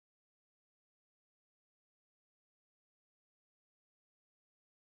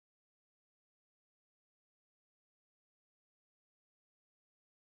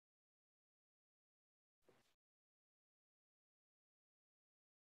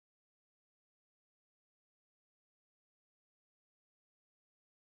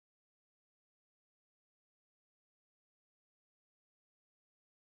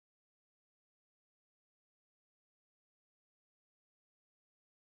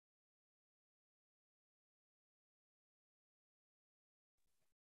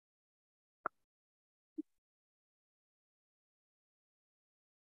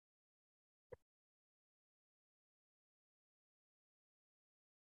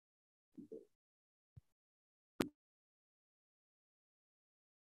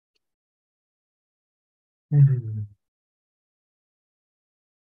Mhm.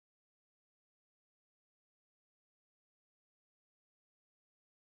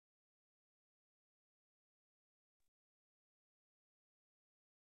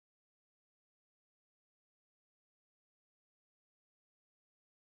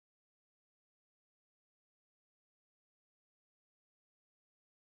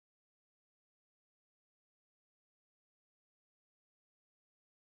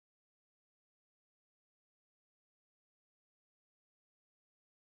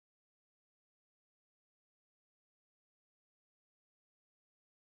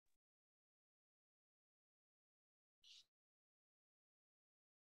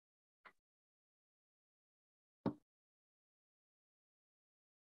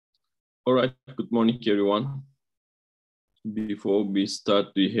 All right, good morning, everyone. Before we start,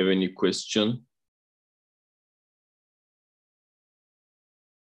 do you have any question?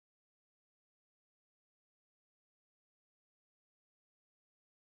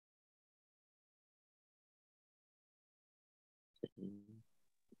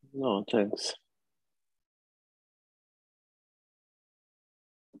 No, thanks.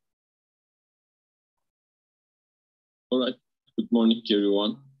 All right, good morning,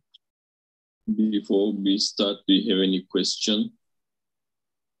 everyone. Before we start, do you have any question?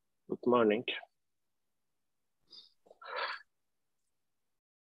 Good morning.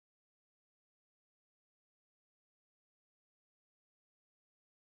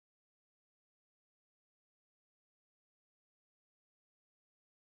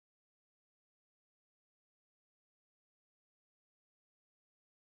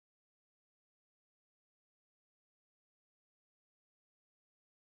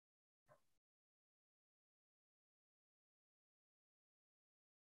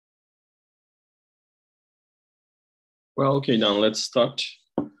 Well, okay, then let's start.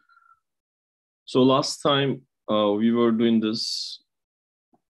 So last time we were doing this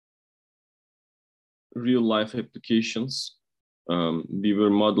real life applications. We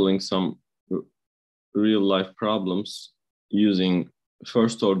were modeling some real life problems using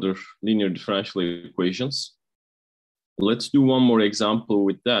first order linear differential equations. Let's do one more example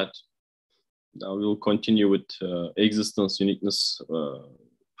with that. Now we'll continue with existence uniqueness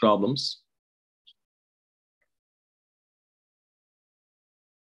problems.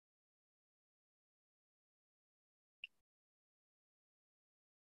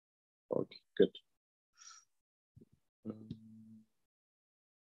 Okay, good.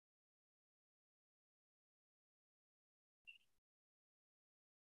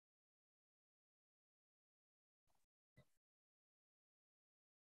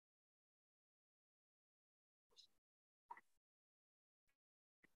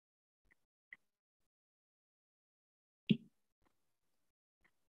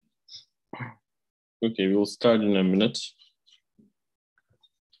 Okay, we'll start in a minute.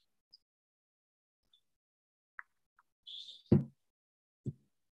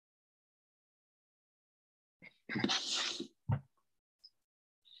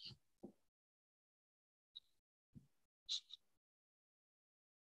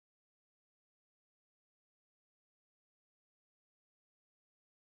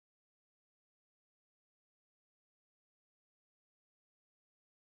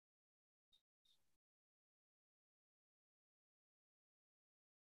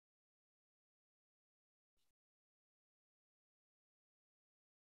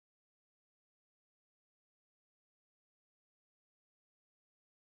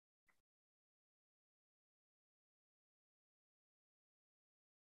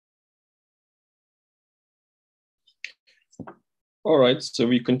 All right, so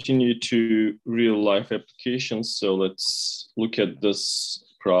we continue to real life applications. So let's look at this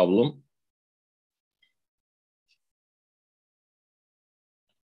problem.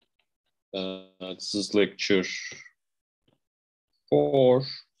 This is lecture 4.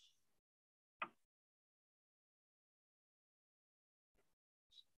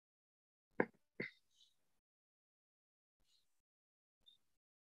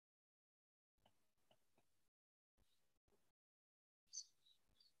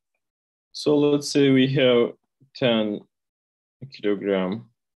 So let's say we have 10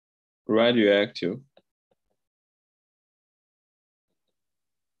 kilogram radioactive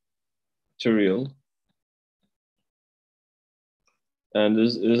material, and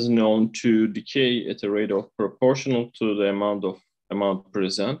this is known to decay at a rate of proportional to the amount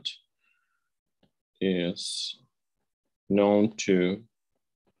present. Is known to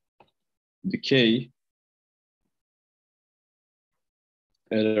decay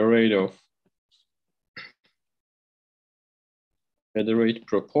at a rate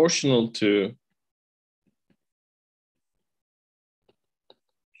proportional to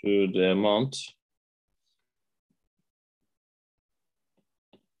to the amount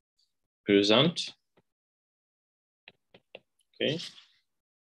present. Okay.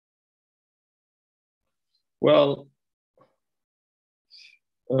 Well,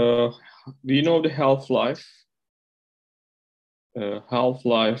 we know the half-life.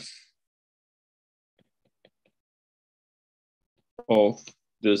 Half-life of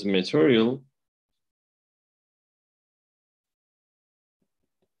this material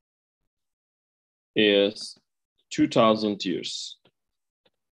is 2000 years.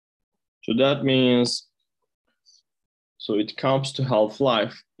 So that means, so it comes to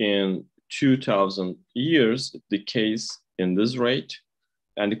half-life in 2000 years, it decays in this rate.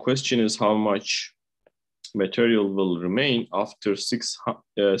 And the question is how much material will remain after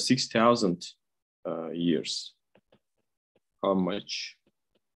 6,000 years. How much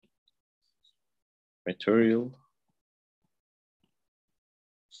material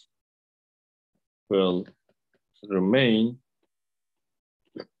will remain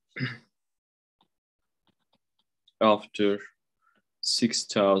after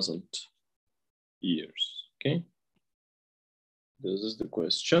 6,000 years, okay? This is the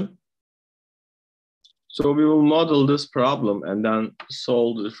question. So we will model this problem and then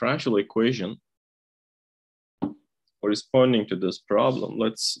solve the differential equation corresponding to this problem.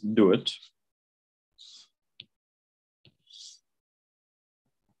 Let's do it.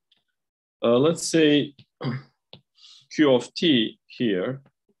 Let's say Q of t here,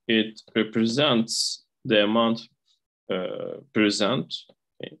 it represents the amount present.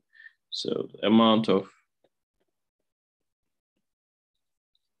 Okay. So the amount of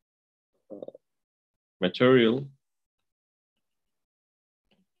material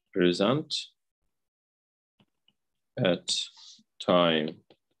present at time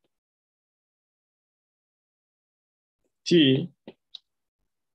t.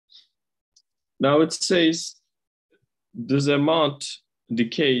 Now it says this amount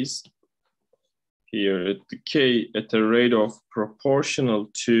decays here, it decays at a rate of proportional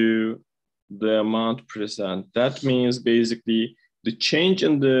to the amount present. That means basically the change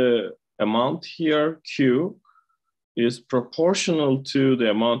in the amount here, Q, is proportional to the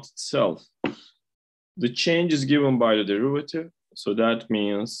amount itself. The change is given by the derivative. So that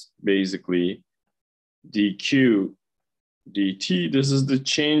means basically dq dt, this is the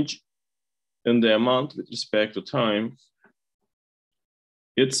change in the amount with respect to time.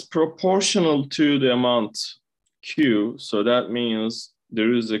 It's proportional to the amount Q. So that means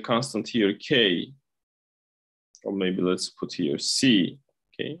there is a constant here, K, or maybe let's put here C,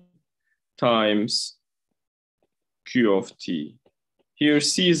 okay, times Q of t. Here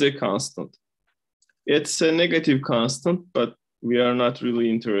C is a constant. It's a negative constant, but we are not really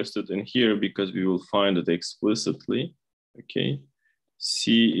interested in here because we will find it explicitly, okay?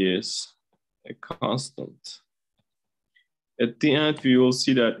 C is a constant. At the end, we will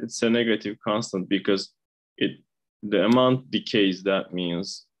see that it's a negative constant because the amount decays. That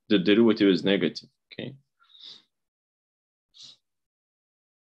means the derivative is negative, okay?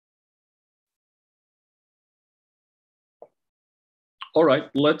 All right,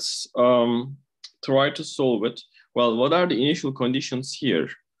 let's try to solve it. Well, what are the initial conditions here?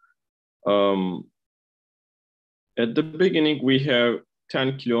 At the beginning, we have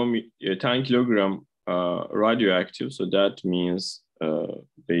 10 kilogram radioactive. So that means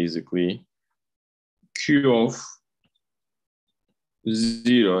basically Q of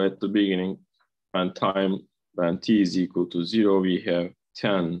 0 at the beginning, and time when t is equal to 0, we have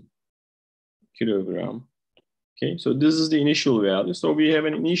 10 kilogram. Okay, so this is the initial value. So we have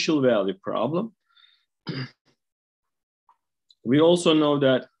an initial value problem. We also know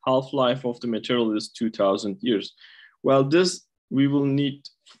that half-life of the material is 2000 years. Well, this we will need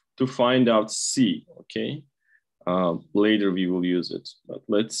to find out C, okay? Later we will use it, but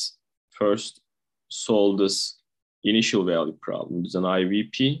let's first solve this initial value problem. It's an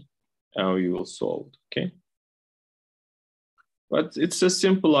IVP and we will solve it, okay? But it's a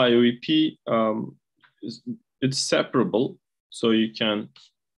simple IVP. It's separable, so you can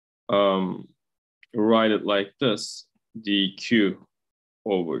write it like this. dq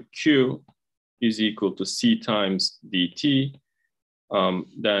over q is equal to c times dt,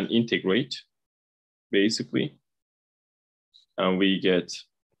 then integrate, basically, and we get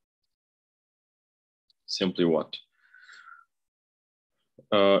simply what?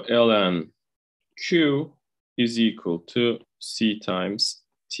 ln q is equal to c times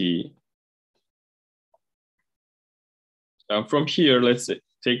t. And from here, let's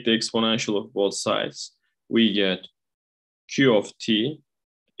take the exponential of both sides. We get q of t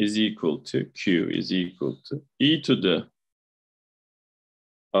is equal to q is equal to e to the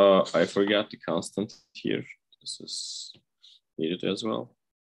I forgot the constant here. This is needed as well.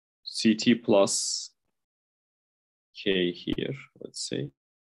 CT plus K here, let's say.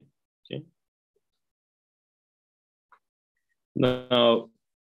 Okay. Now,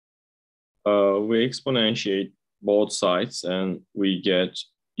 we exponentiate both sides and we get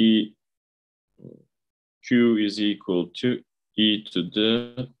Q is equal to e to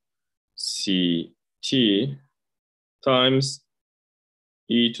the CT times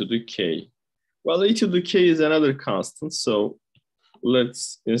e to the K. Well, e to the K is another constant, so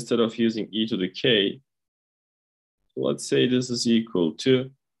let's, instead of using e to the K, let's say this is equal to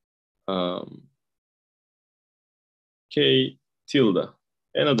K tilde,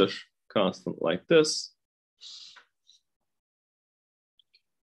 another constant like this.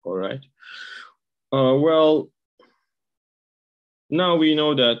 All right. Well, now we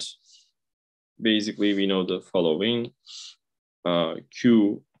know that basically we know the following.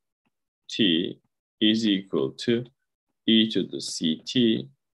 QT is equal to e to the CT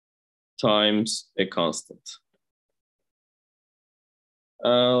times a constant.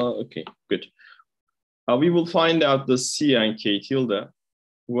 Okay, good. We will find out the C and K tilde.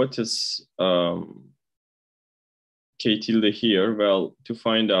 What is K tilde here? Well, to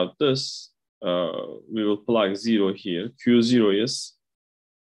find out this, we will plug 0 here. Q0 is,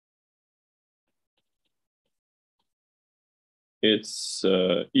 it's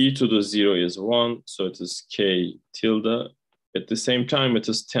e to the 0 is 1, so it is K tilde. At the same time, it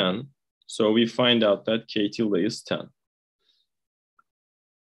is 10. So we find out that K tilde is 10.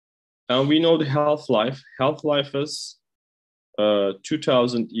 And we know the half-life. Half-life is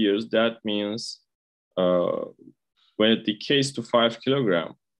 2,000 years. That means when it decays to 5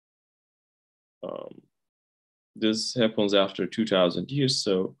 kilograms, this happens after 2,000 years.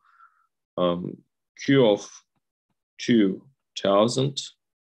 So Q of 2,000,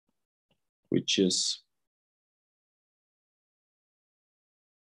 which is,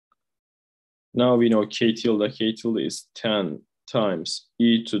 now we know K tilde. K tilde is 10 times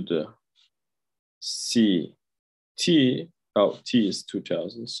e to the CT. Oh, T is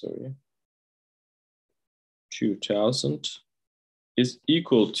 2,000, sorry. 2,000 is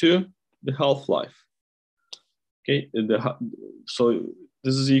equal to the half-life. Okay, so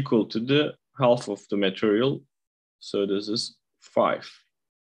this is equal to the half of the material. So this is 5,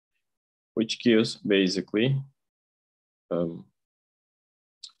 which gives basically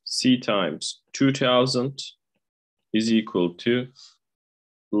C times 2,000 is equal to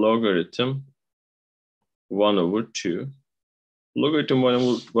logarithm 1 over 2. Logarithm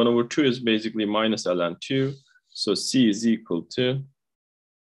 1 over 2 is basically minus ln 2. So C is equal to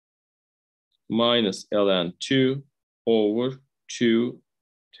minus ln 2 over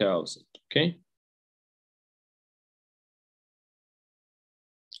 2,000, okay?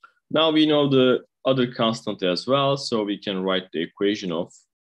 Now we know the other constant as well, so we can write the equation of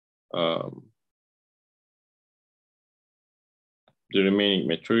the remaining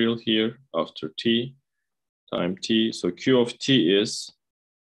material here after T time T. So Q of T is,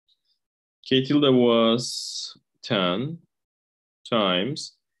 K tilde was 10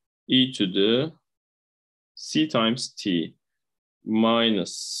 times e to the C times T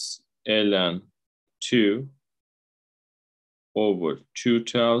minus ln 2 over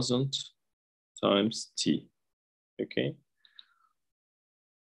 2,000 times T, okay?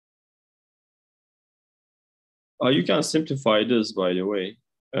 You can simplify this, by the way,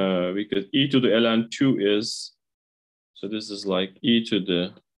 because e to the ln 2 is, so this is like e to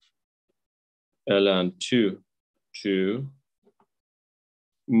the ln 2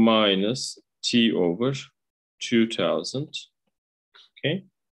 minus T over 2,000, okay?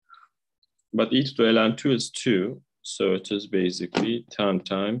 But e to the ln 2 is 2, so it is basically 10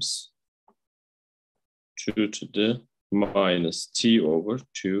 times 2 to the minus T over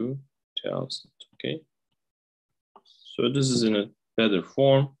 2,000, okay? So this is in a better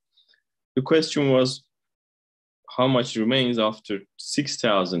form. The question was, how much remains after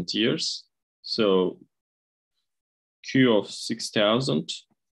 6,000 years? So Q of 6,000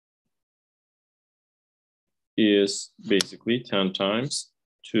 is basically 10 times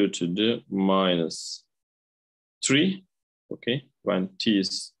 2 to the minus 3, okay? When T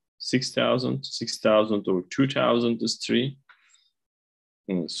is 6,000, 6,000 over 2,000 is 3.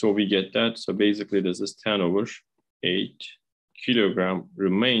 So we get that. So basically this is 10 over 8 kilogram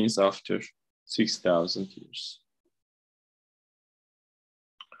remains after 6,000 years.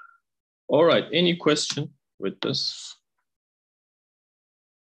 All right, any question with this?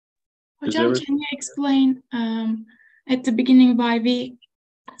 Hocam, can you explain at the beginning why we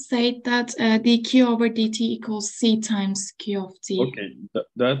say that dq over dt equals c times q of t. Okay,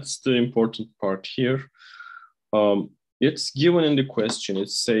 that's the important part here. It's given in the question. It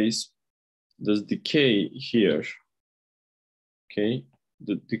says the decay here, okay?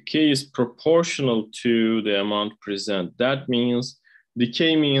 The decay is proportional to the amount present. That means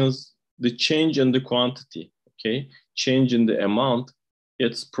decay means the change in the quantity, okay? Change in the amount,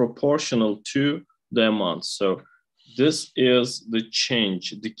 it's proportional to the amount. So this is the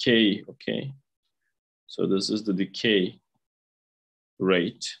change, decay, okay? So this is the decay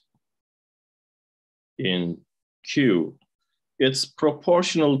rate in Q. It's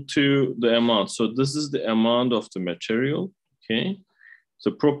proportional to the amount. So this is the amount of the material, okay?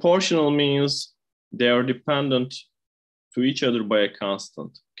 So proportional means they are dependent to each other by a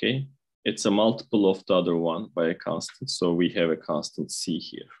constant, okay? It's a multiple of the other one by a constant. So we have a constant C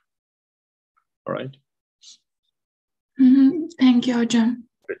here, all right? Thank you, Hocam.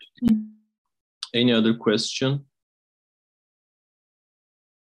 Any other question?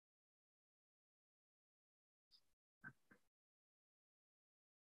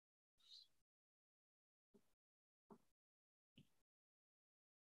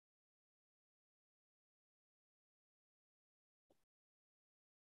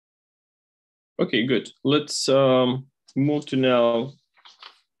 Okay, good. Let's move to now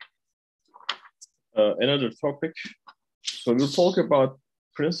another topic. So we'll talk about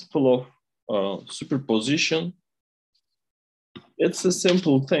principle of superposition. It's a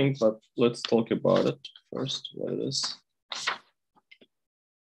simple thing, but let's talk about it first. What it is.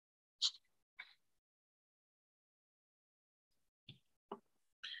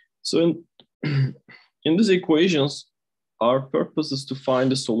 So in these equations, our purpose is to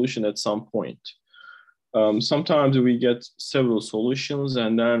find a solution at some point. Sometimes we get several solutions,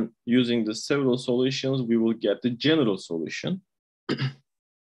 and then using the several solutions, we will get the general solution.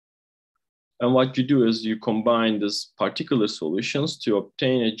 And what you do is you combine these particular solutions to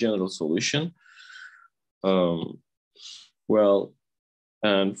obtain a general solution. Well,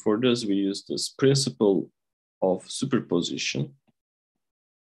 and for this, we use this principle of superposition.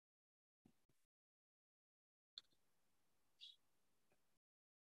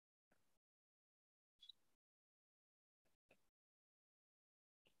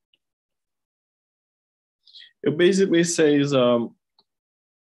 It basically says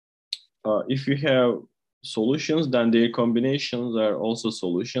if you have solutions, then their combinations are also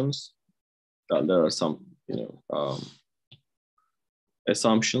solutions. There are some,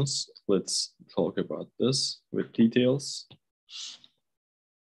 assumptions. Let's talk about this with details.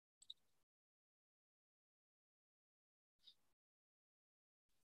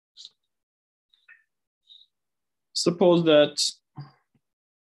 Suppose that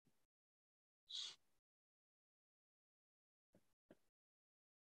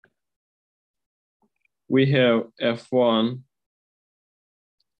we have F1,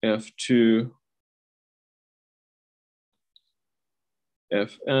 F2,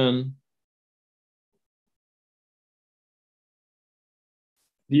 Fn.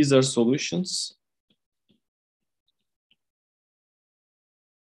 These are solutions.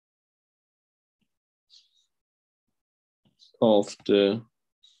 Of the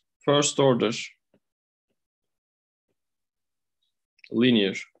first order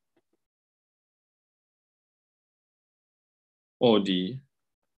linear ODE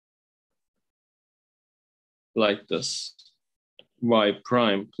like this. Y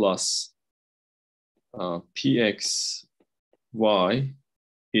prime plus Px y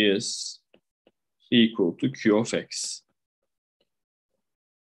is equal to Q of x.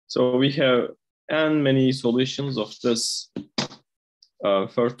 So we have n many solutions of this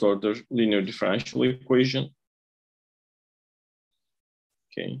first order linear differential equation.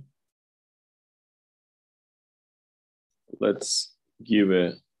 Okay. Let's give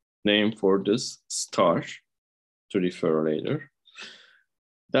a name for this star to refer later.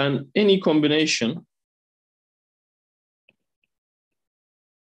 Then any combination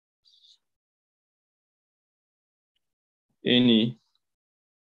we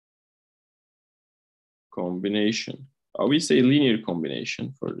say linear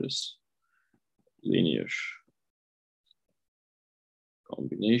combination for this. Linear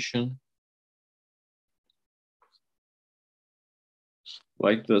combination.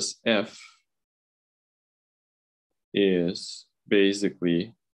 Like this, F is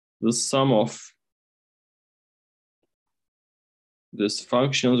basically the sum of these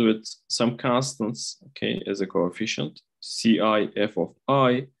functions with some constants, okay, as a coefficient. Ci f of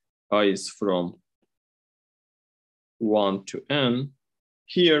I is from 1 to n.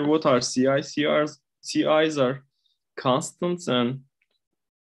 Here, what are Ci's? Ci's are constants, and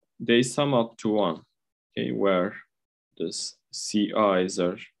they sum up to 1, okay, where this CIs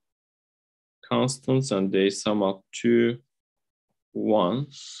are constants and they sum up to 1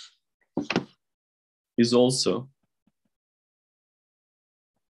 is also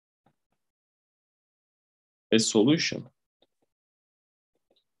a solution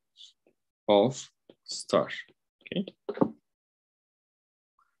of star, okay?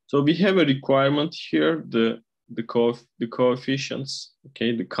 So we have a requirement here, the coefficients,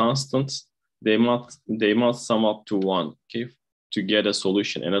 okay, the constants, they must sum up to 1, okay, to get a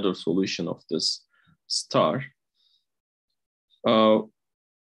solution, another solution of this star.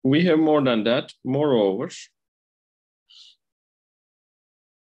 We have more than that. Moreover,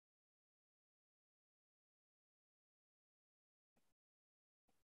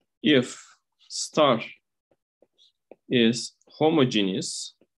 if star is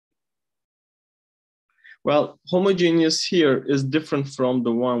homogeneous, well, homogeneous here is different from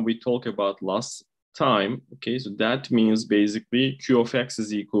the one we talked about last time, okay? So that means basically Q of X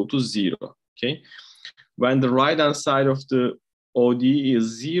is equal to 0, okay? When the right-hand side of the ODE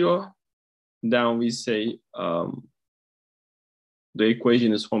is 0, then we say the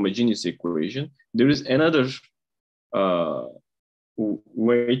equation is homogeneous equation. There is another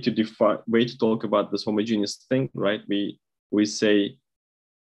way to talk about this homogeneous thing, right? We say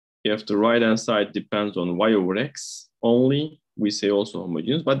if the right-hand side depends on y over x only, we say also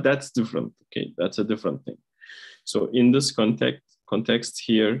homogeneous, but that's different, okay? That's a different thing. So in this context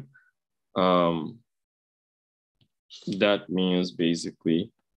here, that means basically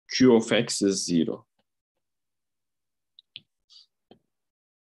Q of X is 0.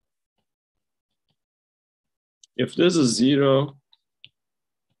 If this is 0,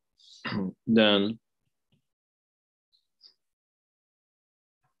 then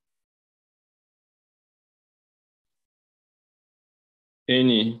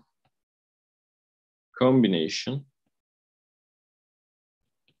any combination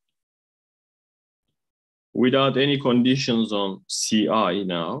without any conditions on CI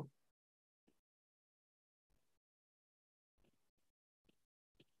now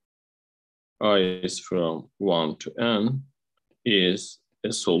I is from 1 to n is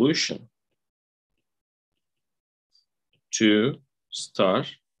a solution to star.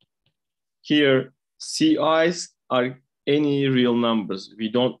 Here, CIs are any real numbers. We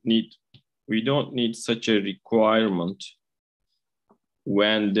don't need such a requirement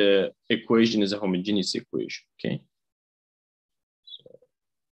when the equation is a homogeneous equation, okay? So,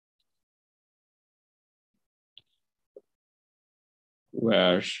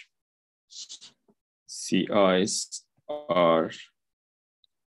 where CIs are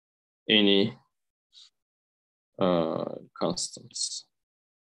any constants.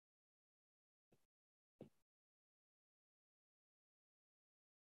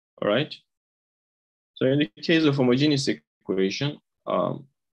 All right. So in the case of homogeneous equation,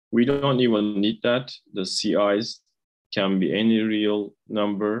 we don't even need that. The CIs can be any real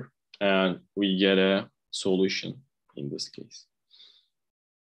number and we get a solution in this case.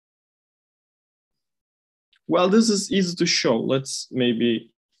 Well, this is easy to show. Let's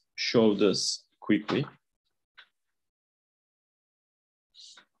maybe show this quickly.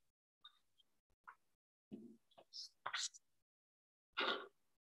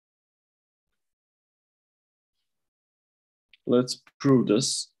 Let's prove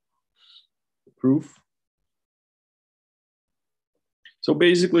this. Proof. So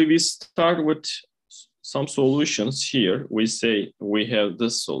basically we start with some solutions here. We say we have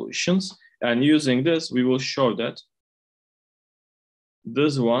these solutions, and using this, we will show that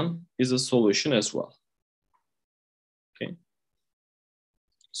this one is a solution as well. Okay.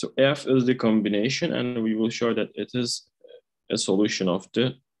 So F is the combination, and we will show that it is a solution of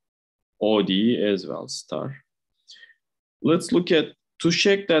the ODE as well, star. Let's look at, to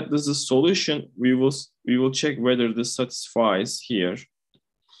check that this is a solution, we will check whether this satisfies here.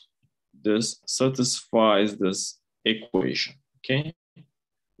 This satisfies this equation, okay?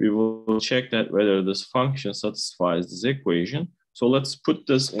 We will check that whether this function satisfies this equation. So let's put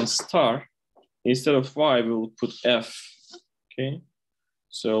this in star. Instead of y, we will put f, okay?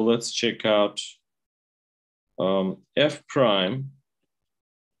 So let's check out f prime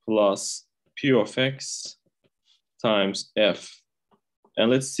plus p of x times f. And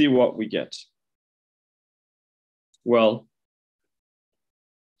let's see what we get. Well,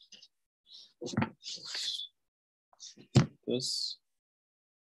 this.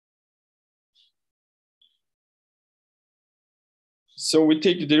 So we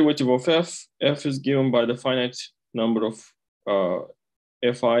take the derivative of f. F is given by the finite number of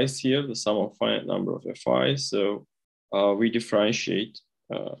fi's here, the sum of finite number of fi's. So we differentiate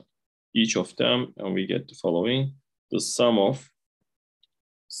each of them, and we get the following. The sum of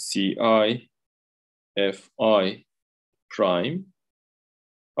Ci Fi prime,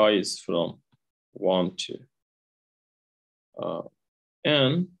 I is from 1 to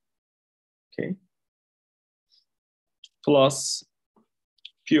n, okay, plus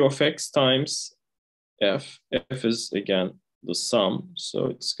P of x times f. F is again the sum, so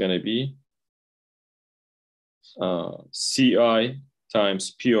it's going to be Ci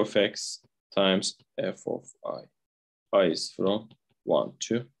times P of x times f of I. I is from 1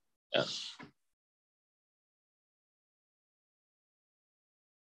 to n.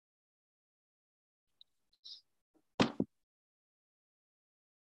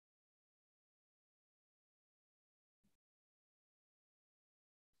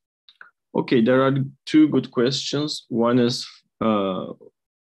 Okay, there are two good questions. One is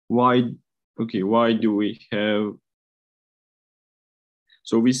why do we have,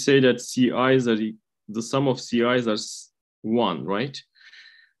 so we say that Ci's are, the sum of Ci's are 1, right?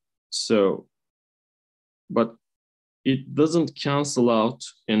 So, but it doesn't cancel out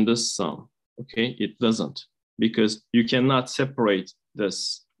in this sum, okay? It doesn't, because you cannot separate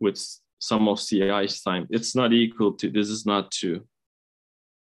this with sum of Ci's time. It's not equal to, this is not 2.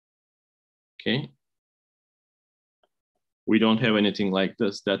 Okay, we don't have anything like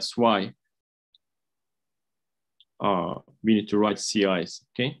this. That's why we need to write Ci's,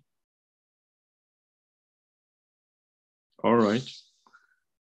 okay? All right.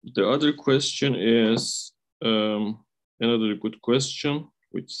 The other question is another good question,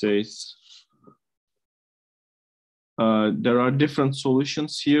 which says, there are different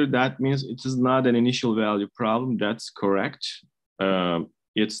solutions here. That means it is not an initial value problem. That's correct.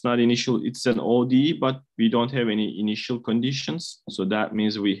 It's not initial, it's an ODE, but we don't have any initial conditions. So that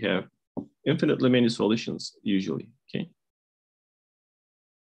means we have infinitely many solutions usually, okay?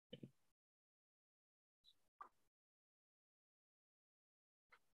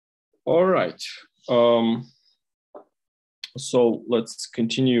 All right. So let's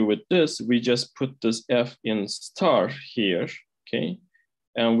continue with this. We just put this F in star here, okay?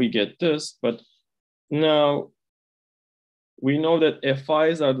 And we get this, but now we know that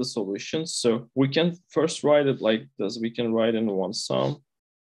Fi's are the solutions. So we can first write it like this. We can write in one sum.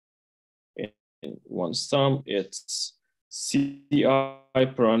 In one sum, it's Ci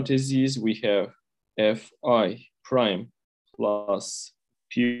parentheses, we have Fi prime plus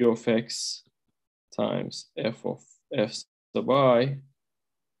P of x times f of f sub I.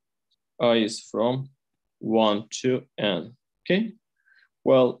 I is from 1 to n, okay?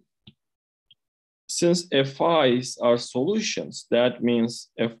 Well, since Fi's are solutions, that means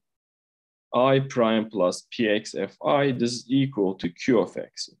Fi prime plus Px Fi, this is equal to Q of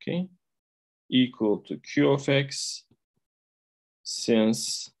x, okay? Equal to Q of x,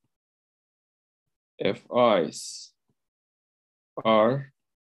 since Fi's are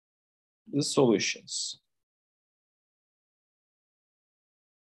the solutions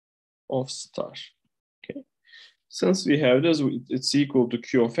of star, okay? Since we have this, it's equal to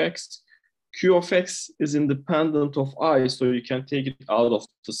Q of x. Q of x is independent of I, so you can take it out of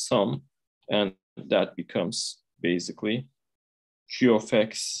the sum, and that becomes basically Q of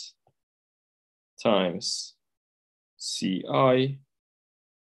x times Ci.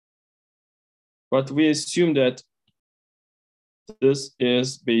 But we assume that this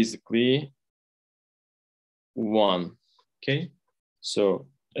is basically 1, okay? So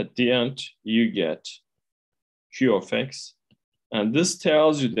at the end, you get Q of x, and this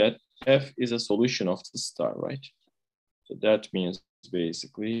tells you that F is a solution of the star, right? So that means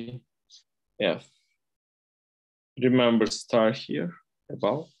basically F. Remember star here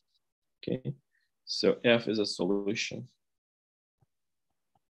above, okay? So F is a solution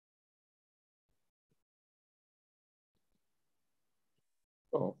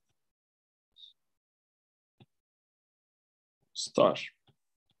of star.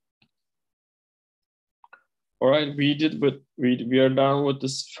 All right, we are done with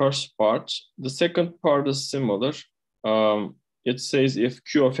this first part. The second part is similar. It says if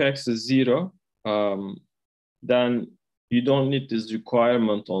Q of x is 0, then you don't need this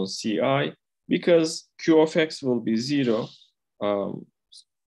requirement on Ci, because Q of x will be 0.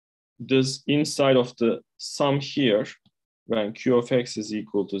 This inside of the sum here, when Q of x is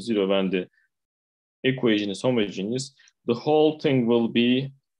equal to 0, when the equation is homogeneous, the whole thing will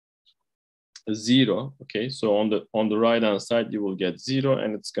be 0, okay? So on the right hand side, you will get 0,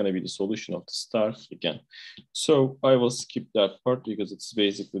 and it's going to be the solution of the star again. So I will skip that part because it's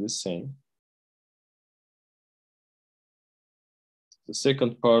basically the same. The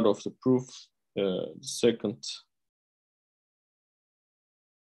second part of the proof, the second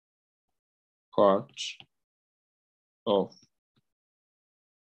part of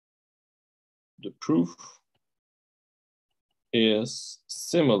the proof is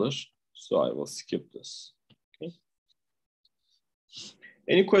similar, so I will skip this. Okay.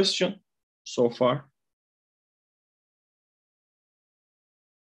 Any question so far?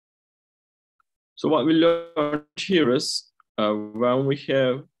 So what we learned here is when we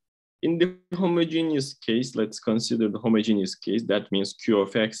have in the homogeneous case, let's consider the homogeneous case. That means Q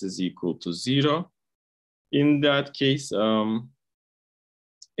of X is equal to 0. In that case,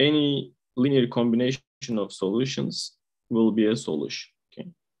 any linear combination of solutions will be a solution. Okay.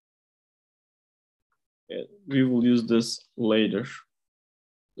 We will use this later,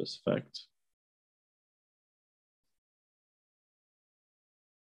 this fact.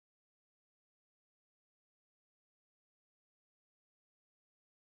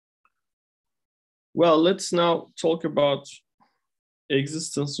 Well, let's now talk about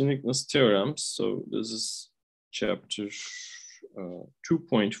existence uniqueness theorems. So this is chapter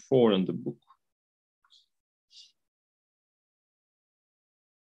 2.4 in the book.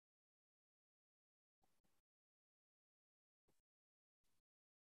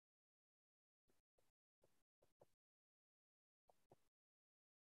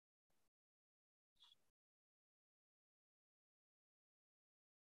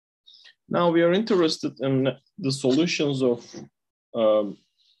 Now we are interested in the solutions of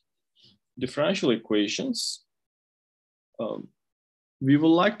differential equations. We would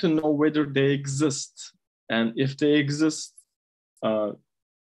like to know whether they exist, and if they exist, like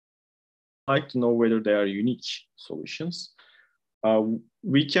to know whether they are unique solutions.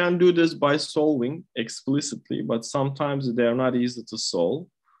 We can do this by solving explicitly, but sometimes they are not easy to solve,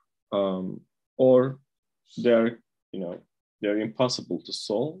 or they're impossible to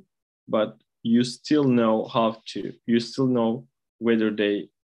solve. But you still know whether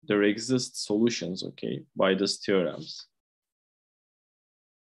there exist solutions, okay, by these theorems.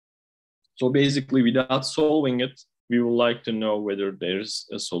 So basically, without solving it, we would like to know whether there's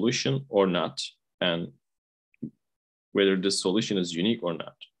a solution or not, and whether the solution is unique or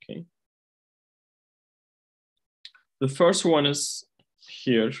not, okay? The first one is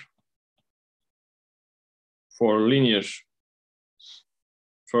here for linear,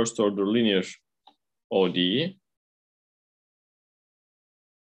 first order linear ODE.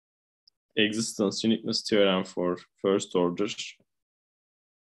 Existence uniqueness theorem for first order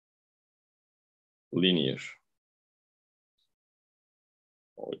linear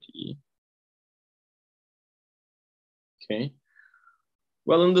ODE. Okay.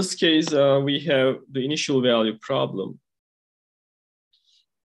 Well, in this case, we have the initial value problem.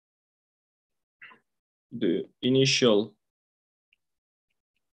 The initial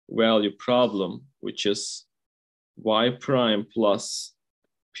value problem, which is y prime plus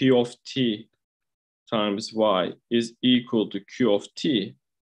p of t times y is equal to q of t.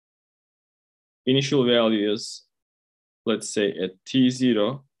 Initial value is, let's say at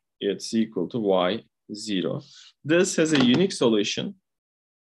t0, it's equal to y0. This has a unique solution.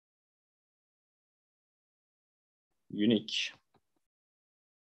 Unique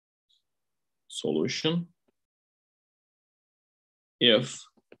solution if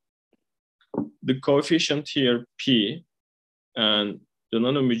the coefficient here p and the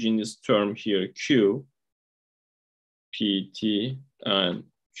non-homogeneous term here q, pt and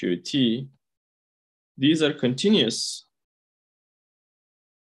qt, these are continuous.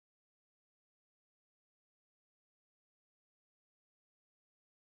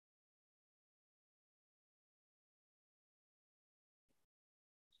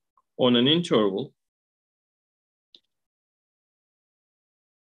 On an interval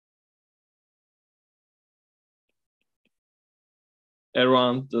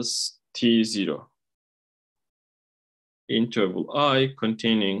around this t0, interval I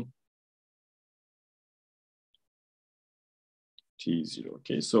containing t0.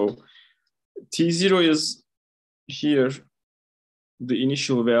 Okay, so t0 is here, the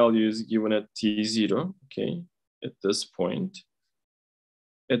initial value is given at t0, okay, at this point.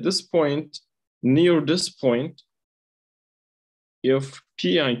 At this point, near this point, if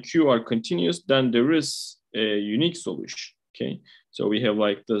P and Q are continuous, then there is a unique solution, okay? So we have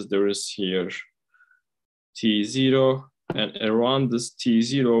like this, there is here T0, and around this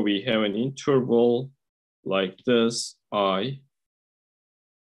T0, we have an interval like this, I.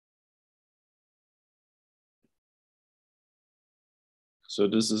 So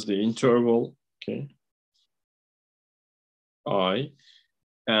this is the interval, okay? I.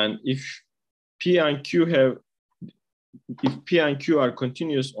 And if P and Q are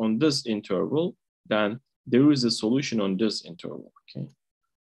continuous on this interval, then there is a solution on this interval, okay?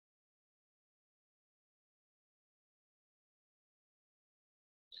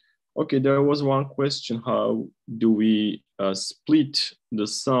 Okay, there was one question. How do we split the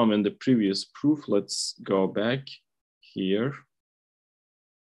sum in the previous proof? Let's go back here.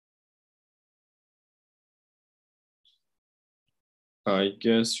 I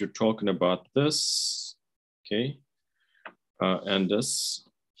guess you're talking about this, okay, and this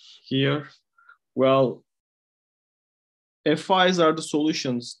here. Well, FIs are the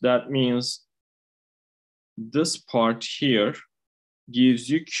solutions. That means this part here gives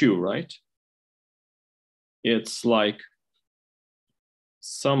you Q, right? It's like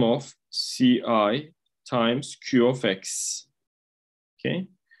sum of CI times Q of X, okay?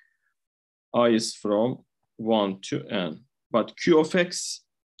 I is from 1 to N. But Q of X,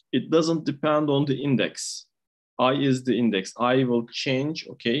 it doesn't depend on the index. I is the index. I will change,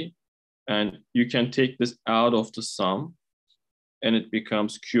 okay? And you can take this out of the sum and it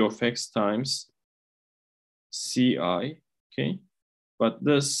becomes Q of X times CI, okay? But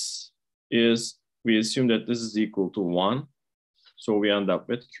this is, we assume that this is equal to 1. So we end up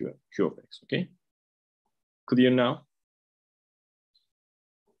with Q of X, okay? Clear now?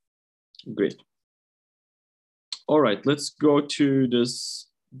 Great. All right, let's go to this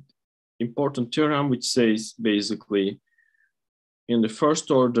important theorem, which says basically in the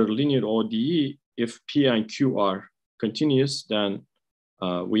first order linear ODE, if P and Q are continuous, then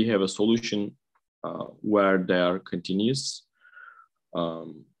we have a solution where they are continuous. The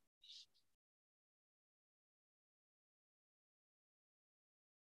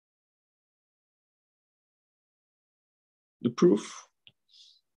proof.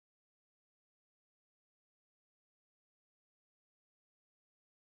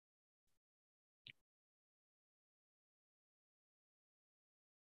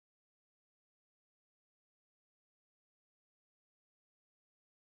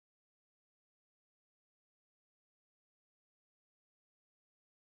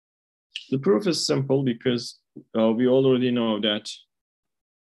 The proof is simple because we already know that,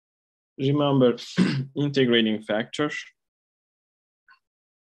 remember, integrating factor.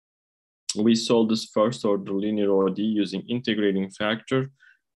 We solved this first order linear ODE using integrating factor,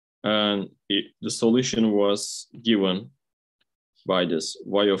 and the solution was given by this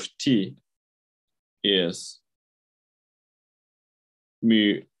y of t is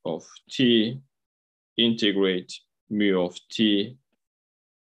mu of t integrate mu of t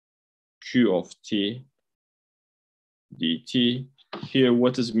q of t dt. Here,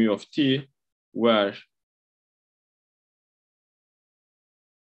 what is mu of t? Where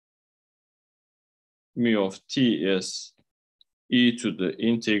mu of t is e to the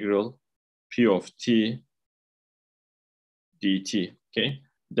integral p of t dt, okay?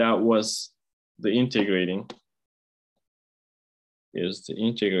 That was the integrating, is the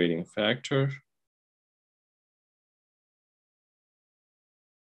integrating factor.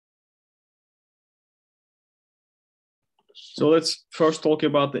 So let's first talk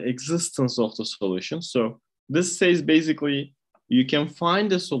about the existence of the solution. So this says basically you can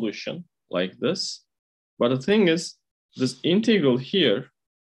find a solution like this, but the thing is, this integral here,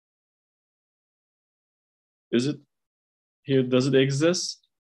 is it here, does it exist?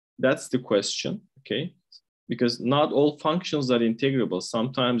 That's the question, okay? Because not all functions are integrable.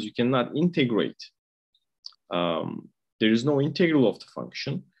 Sometimes you cannot integrate. There is no integral of the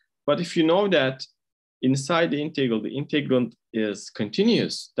function. But if you know that inside the integrand is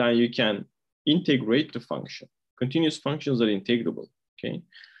continuous, then you can integrate the function. Continuous functions are integrable, okay?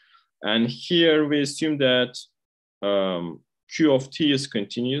 And here we assume that Q of t is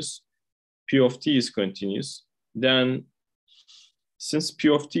continuous, P of t is continuous. Then since P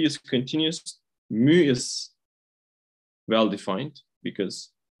of t is continuous, mu is well-defined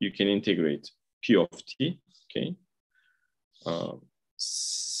because you can integrate P of t, okay?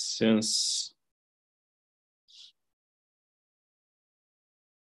 Since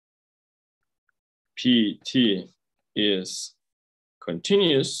Pt is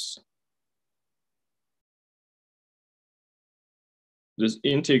continuous, this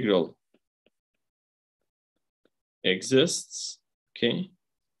integral exists, okay?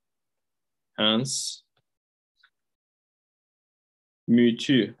 Hence, mu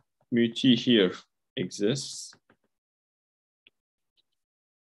t here exists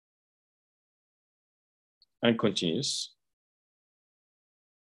and continuous.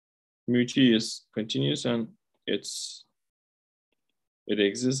 Mu t is continuous and it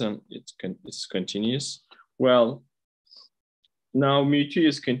exists and it's continuous. Well, now mu t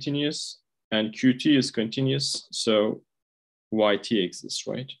is continuous and qt is continuous, so yt exists,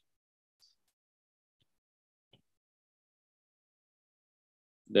 right?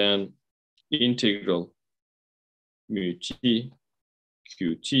 Then integral mu t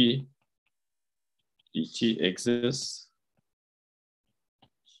qt dt exists,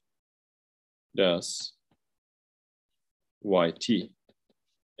 thus yt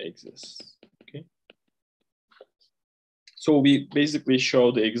exists. Okay. So we basically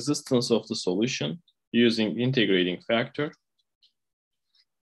show the existence of the solution using integrating factor.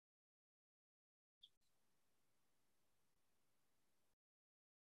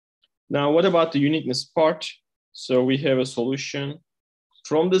 Now, what about the uniqueness part? So we have a solution.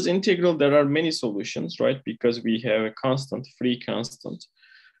 From this integral, there are many solutions, right? Because we have a constant, free constant.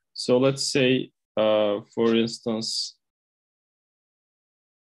 So let's say, for instance,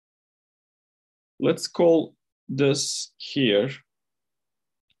 let's call this here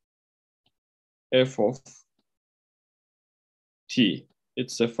f of t.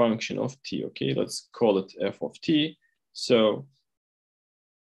 It's a function of t, okay? Let's call it f of t. So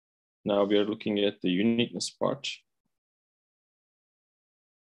now we are looking at the uniqueness part.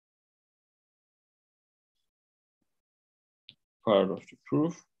 Part of the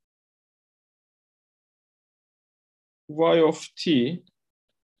proof. Y of t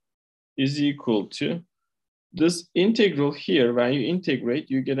is equal to this integral here. When you integrate,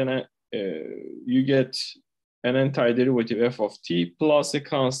 you get an antiderivative f of t plus a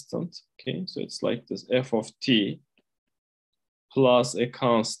constant. Okay, so it's like this f of t plus a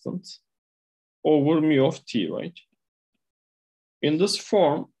constant over mu of t, right? In this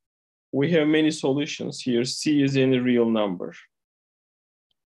form, we have many solutions here. C is any real number.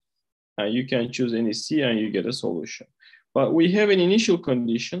 And you can choose any C and you get a solution. But we have an initial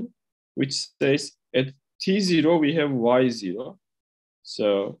condition which says at t0 we have y0.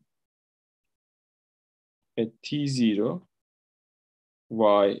 So at t0,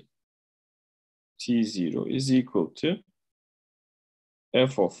 y t0 is equal to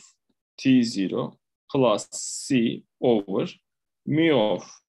f of t0 plus c over mu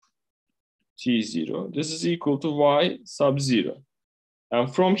of t0. This is equal to y sub 0.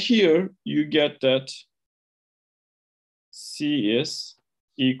 And from here, you get that c is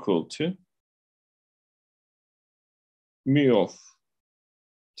equal to mu of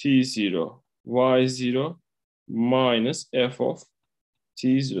t0 y0 minus f of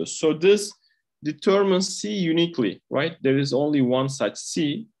t0. So this determines c uniquely, right? There is only one such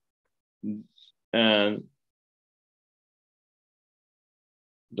c, and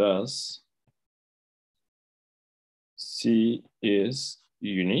thus c is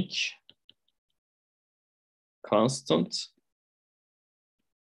unique, constant,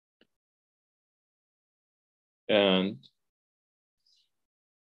 and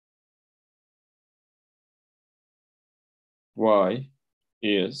y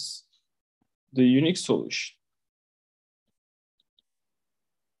is the unique solution.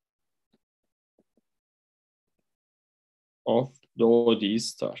 Of the ODE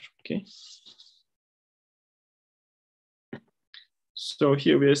star, okay? So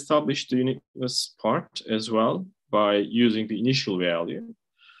here we established the uniqueness part as well by using the initial value,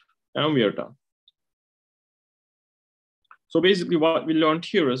 and we are done. So basically what we learned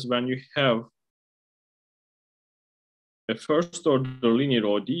here is when you have a first order linear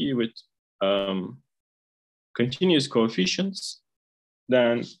ODE with continuous coefficients,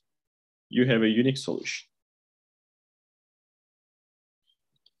 then you have a unique solution.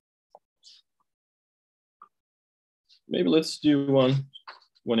 Maybe let's do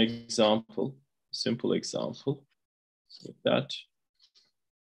one example, simple example with that.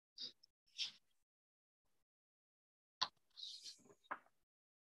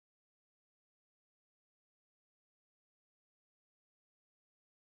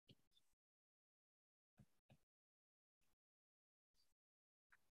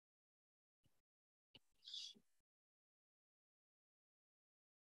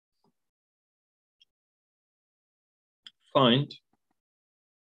 Find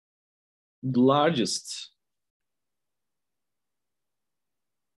the largest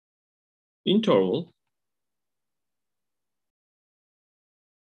interval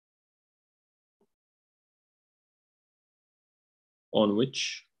on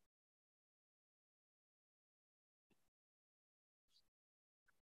which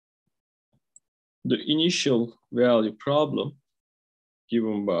the initial value problem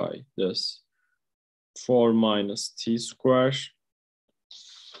given by this 4 minus t squared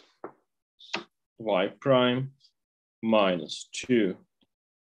y prime minus 2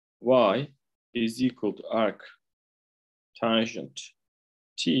 y is equal to arc tangent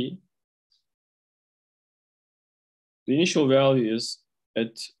t. The initial value is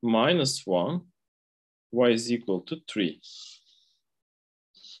at -1, y is equal to 3.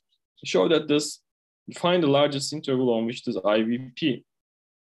 Show that this, find the largest interval on which this IVP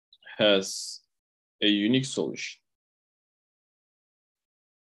has a unique solution.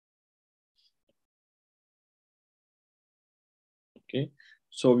 Okay,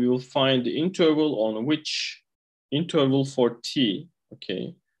 so we will find the interval on which, interval for t,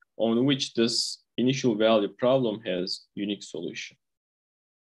 okay, on which this initial value problem has unique solution.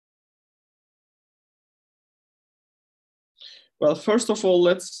 Well, first of all,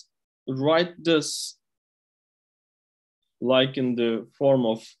 let's write this like in the form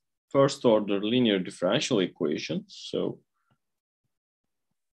of first order linear differential equation. So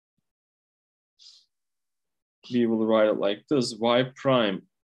we will write it like this: y prime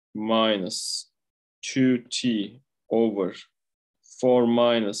minus 2t over 4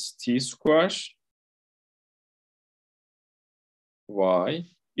 minus t squared y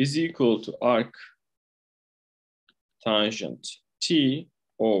is equal to arc tangent t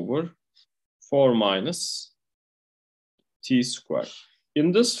over 4 minus t squared.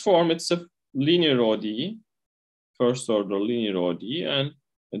 In this form, it's a linear ODE, first order linear ODE, and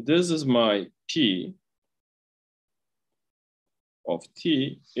this is my p of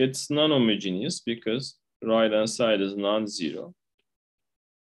t. It's non-homogeneous because right hand side is non-zero.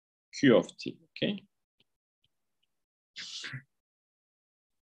 Q of t, okay?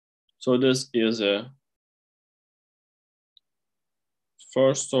 So this is a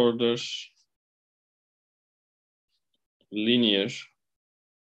first order linear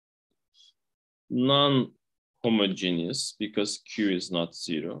non-homogeneous because Q is not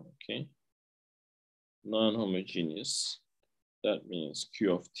zero, okay? Non-homogeneous, that means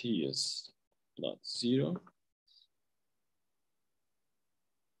Q of t is not zero.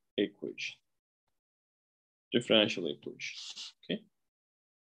 Equation, differential equation, okay?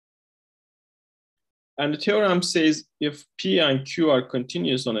 And the theorem says if P and Q are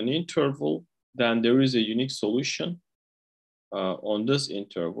continuous on an interval, then there is a unique solution on this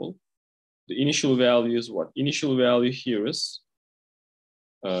interval. The initial value is what? Initial value here is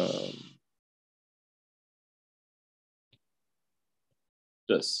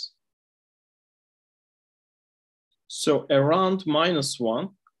this. So around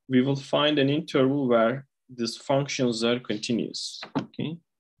 -1, we will find an interval where these functions are continuous, okay?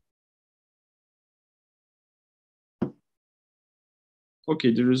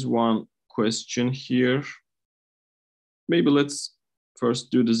 Okay, there is one question here. Maybe let's first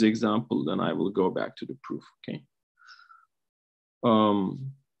do this example, then I will go back to the proof, okay?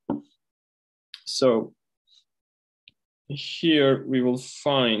 So here we will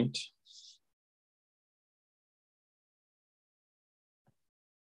find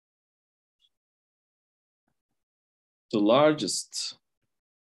the largest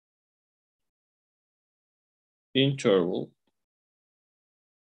interval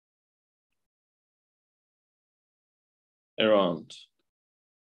around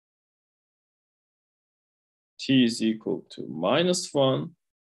t is equal to -1,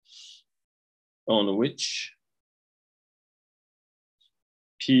 on which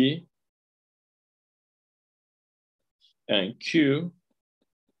P and Q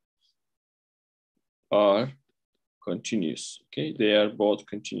are continuous, okay? They are both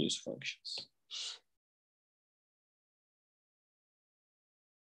continuous functions.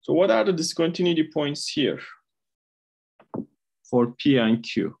 So what are the discontinuity points here for P and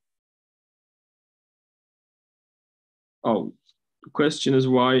Q? Oh, the question is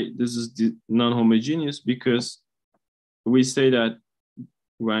why this is non-homogeneous, because we say that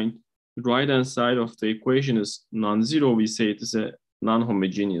when right hand side of the equation is non-zero, we say it is a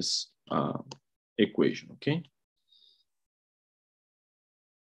non-homogeneous equation, okay?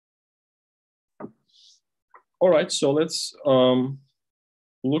 All right, so let's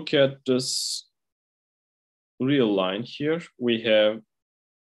look at this real line here. We have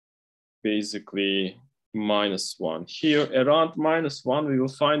basically -1 here. Around -1, we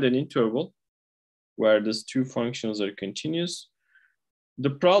will find an interval where these two functions are continuous.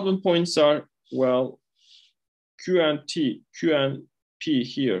 The problem points are, well, Q and P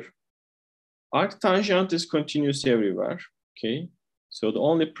here. Arctangent is continuous everywhere, okay? So the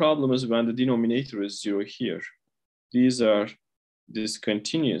only problem is when the denominator is 0 here. These are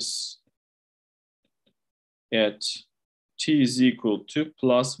discontinuous at t is equal to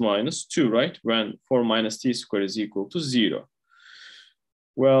 ±2, right? When 4 minus t squared is equal to 0.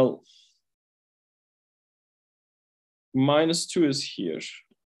 Well, -2 is here.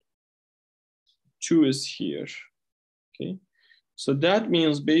 2 is here, okay? So that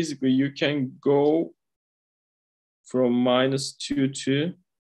means basically you can go from -2 to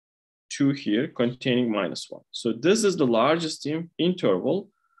 2 here, containing -1. So this is the largest interval,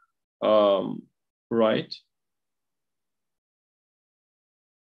 right?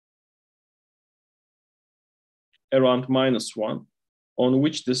 around -1, on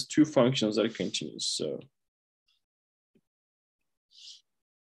which these two functions are continuous. So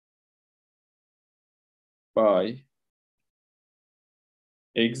by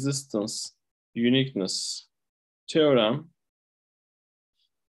existence uniqueness theorem,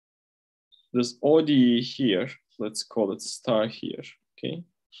 this ODE here, let's call it star here, okay?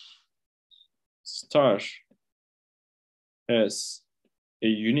 Star has a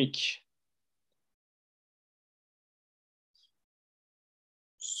unique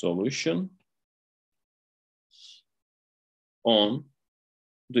solution on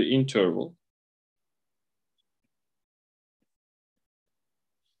the interval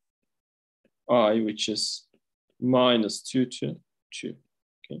I, which is -2 to 2,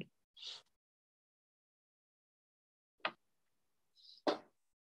 okay?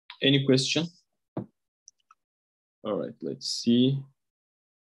 Any question? All right, let's see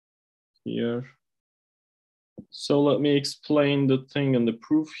here. So let me explain the thing and the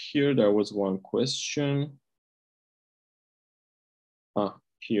proof here. There was one question.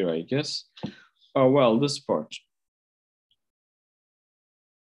 Here, I guess. Oh, well, this part.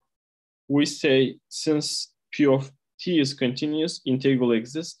 We say since P of t is continuous, integral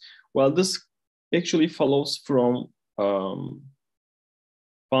exists. Well, this actually follows from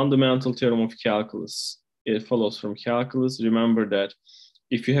fundamental theorem of calculus. It follows from calculus. Remember that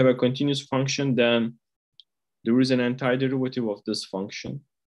if you have a continuous function, then there is an antiderivative of this function.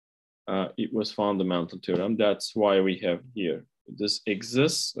 It was fundamental theorem. That's why we have here. This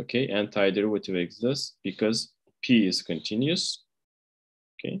exists, okay? Antiderivative exists because P is continuous,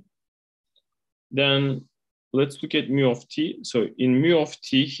 okay? Then let's look at mu of t. So in mu of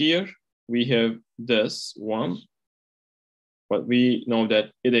t here, we have this one, but we know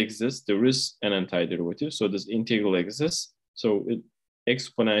that it exists. There is an antiderivative. So this integral exists. So it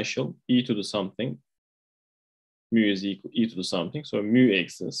exponential e to the something. Mu is equal e to the something. So mu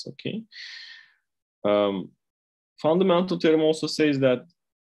exists, okay? Fundamental theorem also says that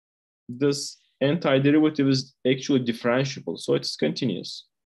this antiderivative is actually differentiable. So it's continuous,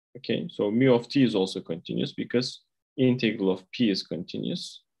 okay? So mu of t is also continuous because integral of p is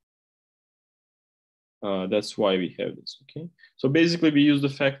continuous. That's why we have this, okay? So basically we use the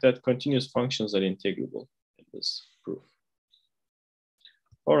fact that continuous functions are integrable in this proof.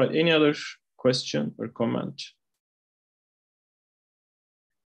 All right, any other question or comment?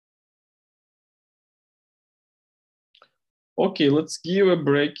 Okay, let's give a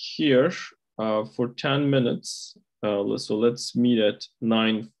break here for 10 minutes. So let's meet at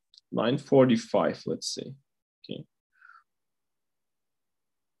 9:45, let's say, okay.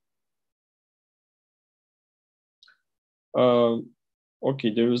 Okay,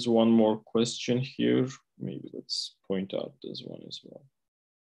 there is one more question here. Maybe let's point out this one as well.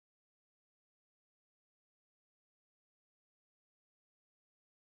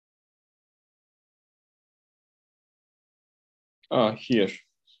 Here.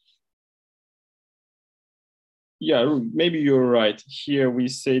 Yeah, maybe you're right. Here we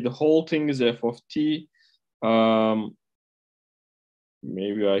say the whole thing is f of t.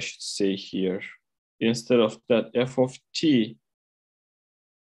 Maybe I should say here, instead of that, f of t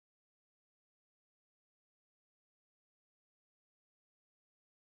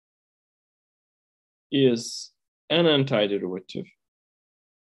is an antiderivative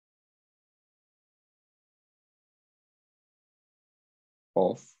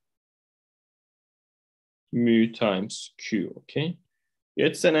of mu times q, okay?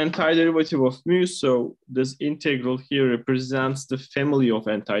 It's an antiderivative of mu, so this integral here represents the family of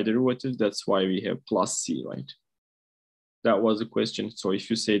antiderivatives. That's why we have plus c, right? That was the question. So if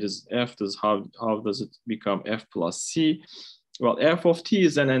you say this f, how does it become f plus c? Well, f of t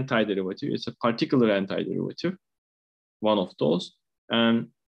is an antiderivative. It's a particular antiderivative, one of those.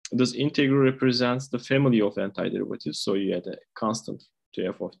 And this integral represents the family of antiderivatives. So you add a constant to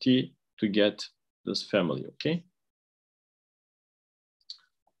f of t to get this family, okay?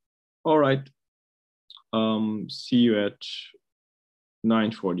 All right. See you at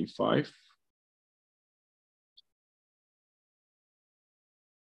 9:45.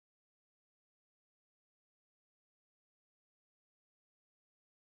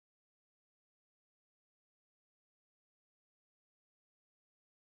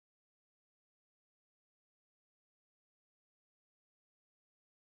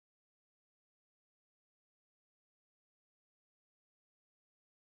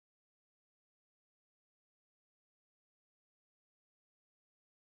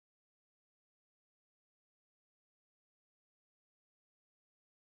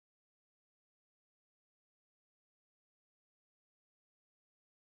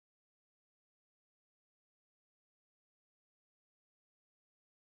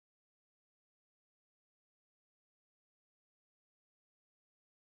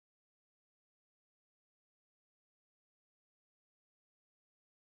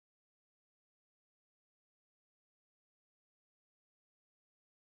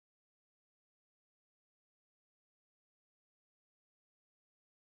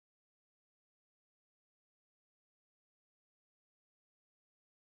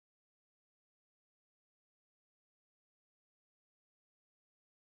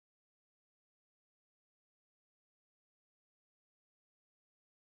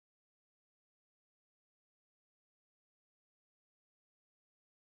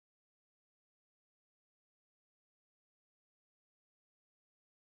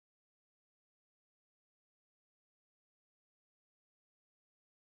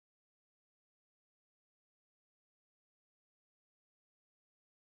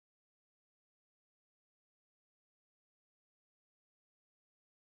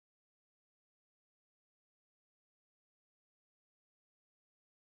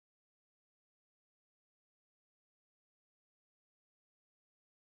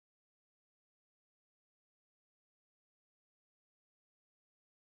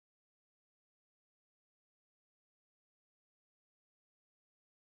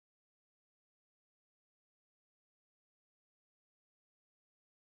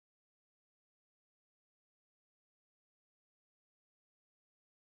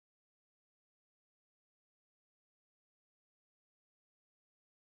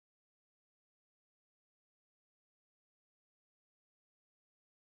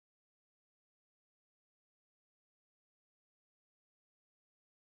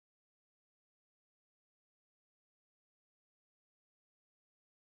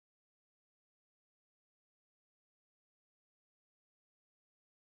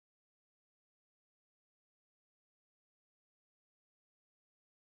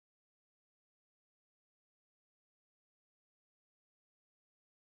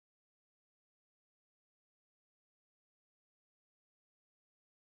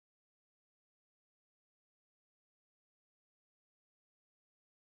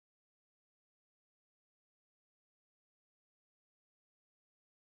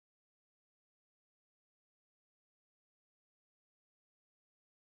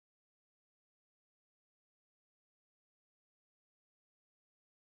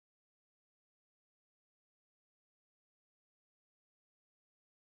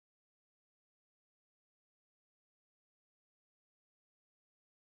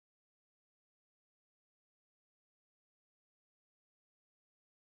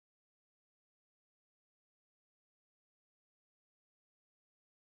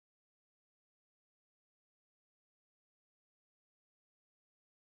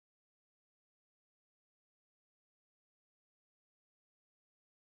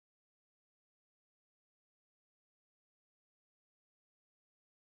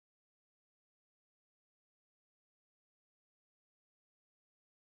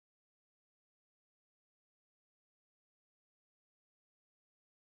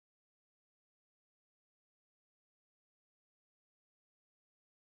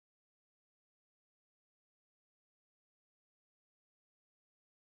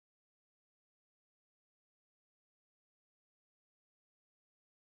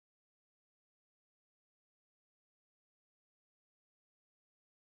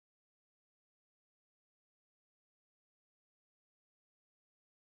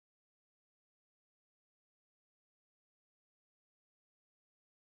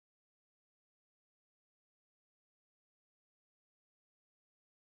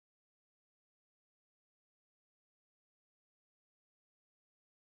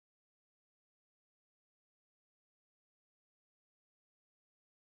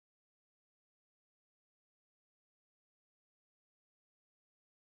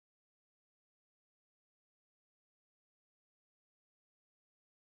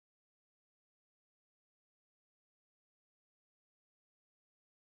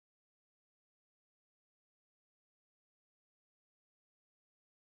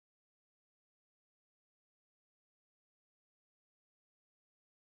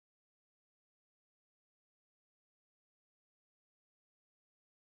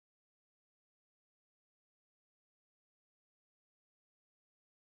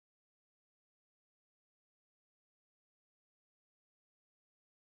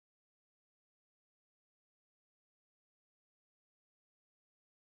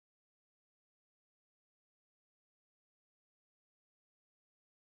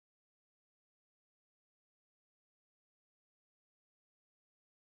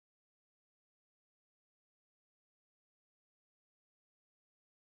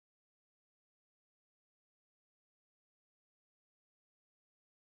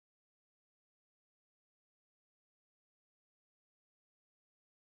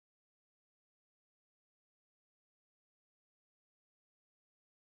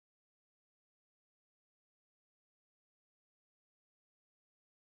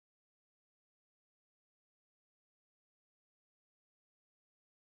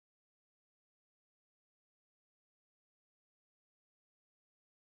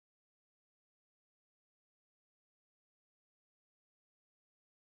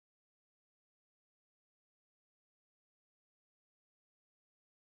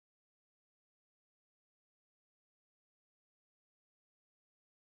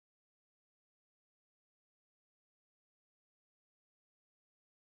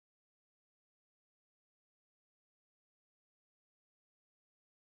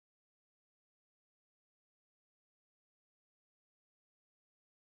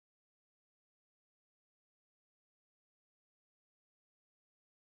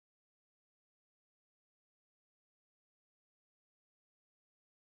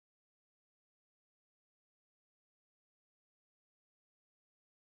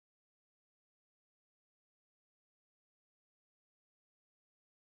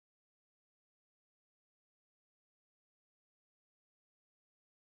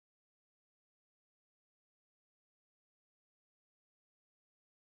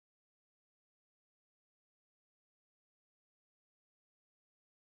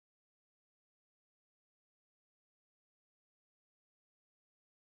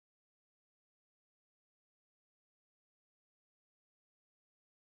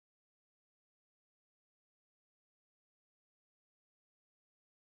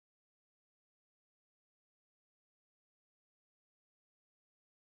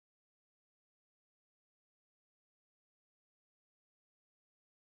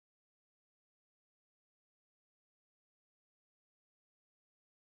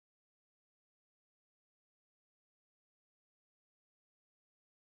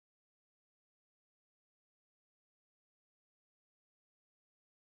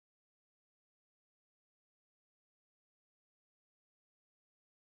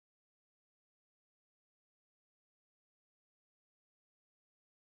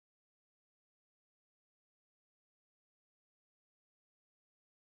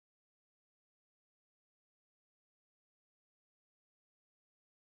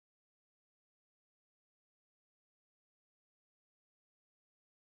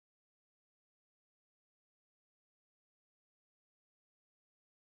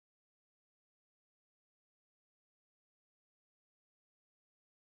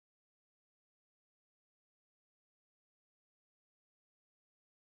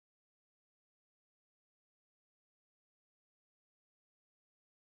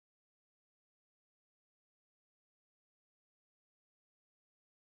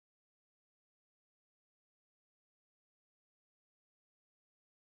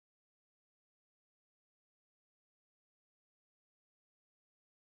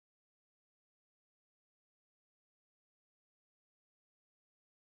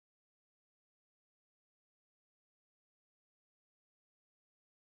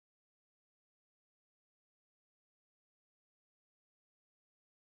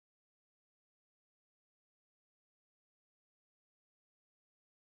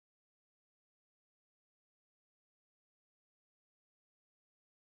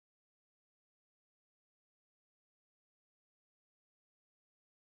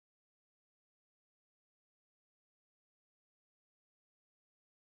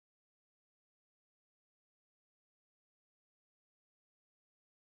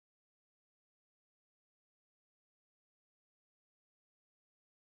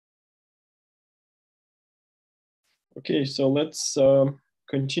 Okay, so let's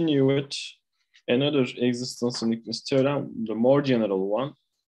continue with another existence uniqueness theorem, the more general one.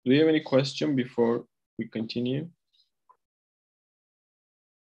 Do you have any question before we continue?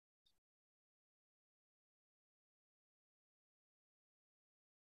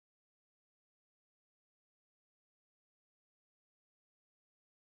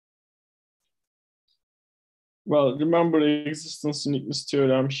 Well, remember the existence uniqueness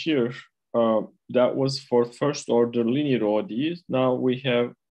theorem here. That was for first order linear ODEs. Now we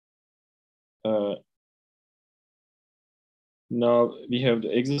have the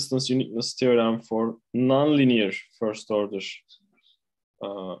existence uniqueness theorem for nonlinear first order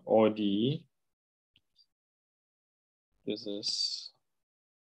ODE. This is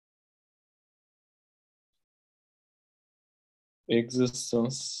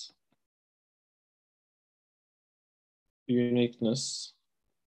existence uniqueness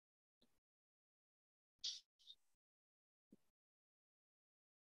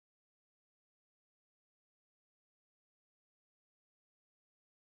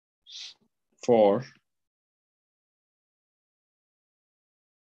for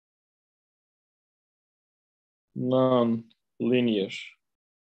non-linear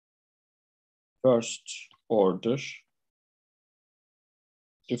first order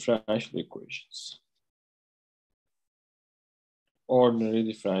differential equations. Ordinary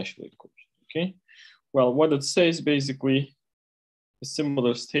differential equation, okay? Well, what it says basically a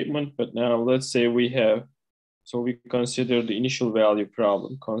similar statement, but now let's say we have, so we consider the initial value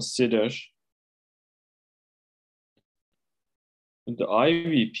problem. Consider the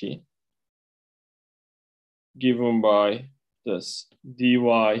IVP given by this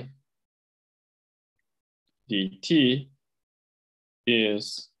dy dt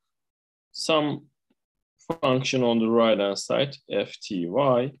is some function on the right hand side,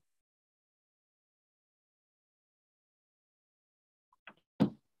 fty.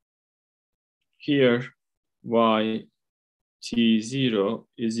 Here, y t0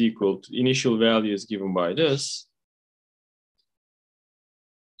 is equal to initial value is given by this.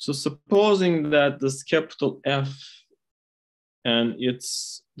 So supposing that this capital F and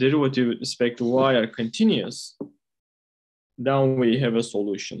its derivative with respect to y are continuous, then we have a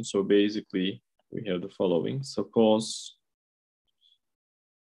solution. So basically, we have the following. Suppose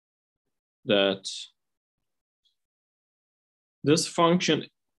that this function,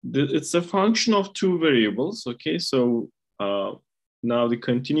 it's a function of two variables, okay? So now the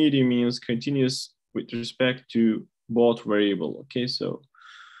continuity means continuous with respect to both variable, okay? So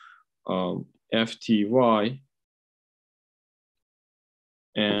fty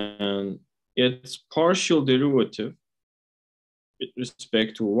and its partial derivative with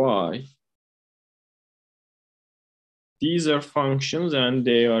respect to y. These are functions and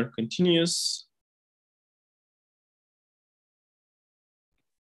they are continuous.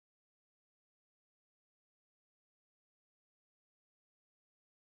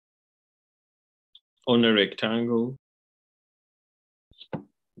 On a rectangle.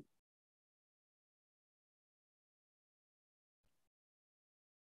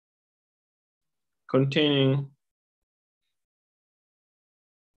 Containing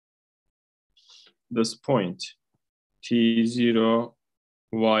this point, t0,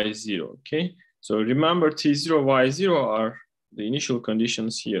 y0, okay? So remember t0, y0 are the initial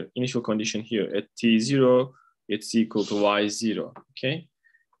conditions here, initial condition here. At t0, it's equal to y0, okay?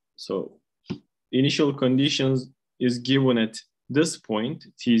 So initial conditions is given at this point,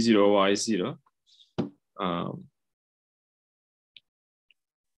 t0, y0.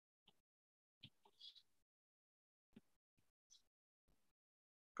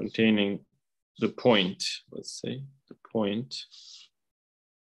 Containing the point, let's say, the point.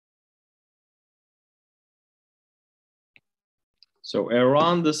 So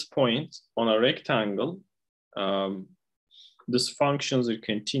around this point on a rectangle, these functions are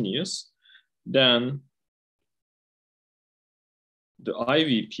continuous. Then the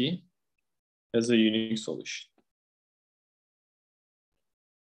IVP has a unique solution.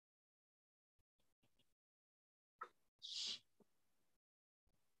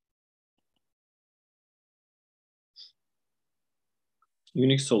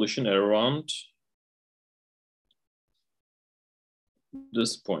 Unique solution around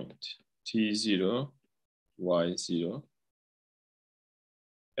this point, t0, y0,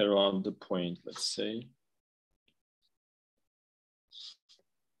 around the point, let's say.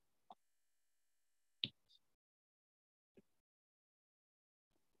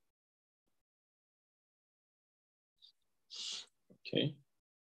 Okay.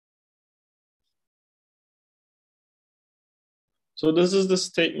 So this is the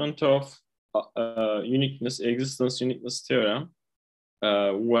statement of existence uniqueness theorem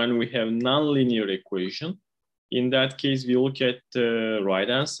when we have nonlinear equation. In that case, we look at the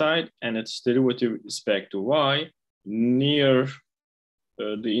right-hand side and its derivative with respect to y near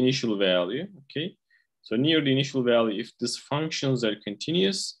the initial value, okay? So near the initial value, if these functions are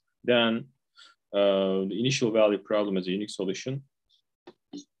continuous, then the initial value problem is a unique solution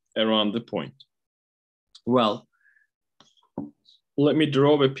around the point. Well, let me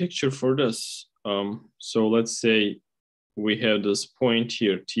draw a picture for this. So let's say we have this point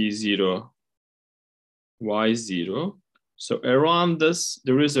here, t0, y0. So around this,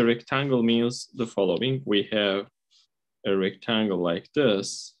 there is a rectangle, means the following. We have a rectangle like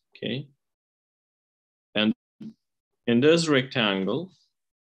this, okay? And in this rectangle,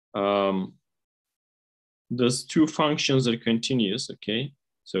 those two functions are continuous, okay?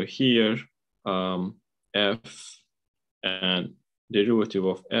 So here, f and derivative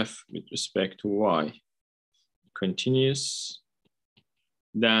of f with respect to y continuous.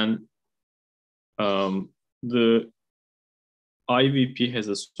 Then the IVP has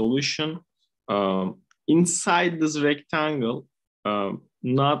a solution inside this rectangle,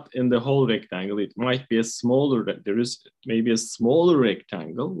 not in the whole rectangle. It might be a smaller, there is maybe a smaller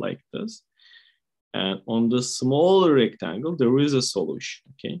rectangle like this. And on the smaller rectangle, there is a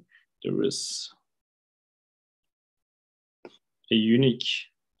solution, okay? There is a unique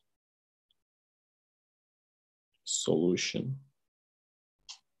solution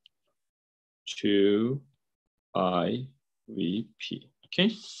to IVP,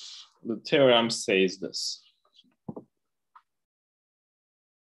 okay? The theorem says this.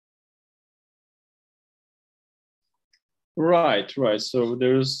 Right. So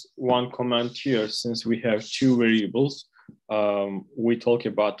there's one comment here. Since we have two variables, we talk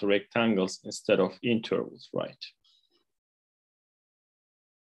about the rectangles instead of intervals, right?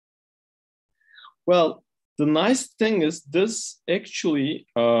 Well, the nice thing is this actually,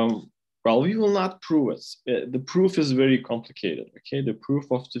 well, we will not prove it. The proof is very complicated, okay? The proof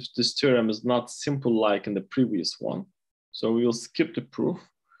of this theorem is not simple like in the previous one. So we will skip the proof.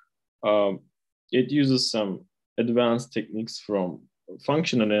 It uses some advanced techniques from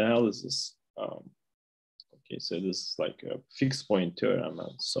functional analysis. Okay, so this is like a fixed point theorem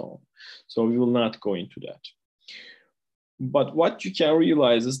and so on. So we will not go into that. But what you can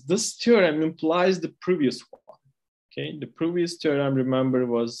realize is this theorem implies the previous one. Okay, the previous theorem, remember,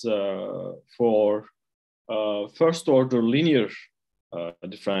 was for first order linear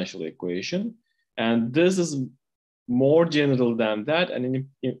differential equation. And this is more general than that, and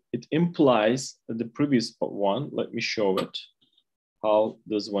it implies the previous one. Let me show it. How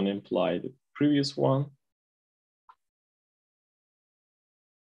does one imply the previous one?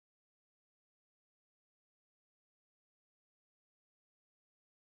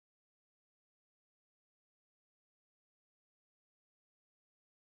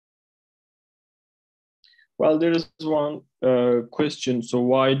 Well, there is one question. So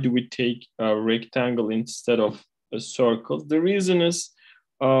why do we take a rectangle instead of a circle? The reason is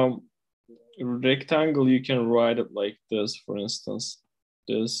rectangle, you can write it like this, for instance.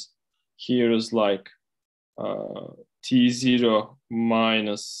 This here is like t0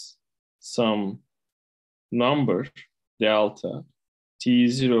 minus some number, delta,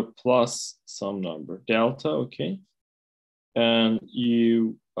 t0 plus some number, delta, okay? And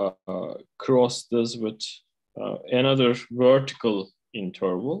you cross this with another vertical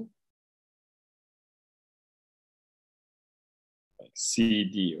interval, like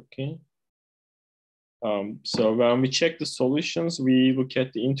CD, okay? So when we check the solutions, we look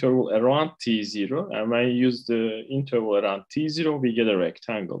at the interval around t0, and when you use the interval around t0, we get a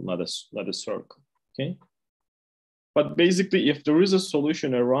rectangle, not a circle, okay? But basically, if there is a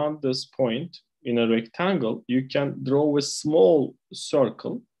solution around this point in a rectangle, you can draw a small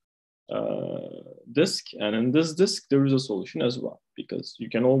circle disk, and in this disk, there is a solution as well, because you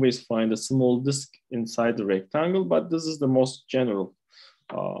can always find a small disk inside the rectangle, but this is the most general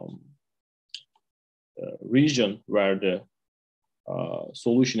region where the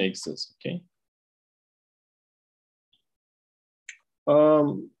solution exists, okay?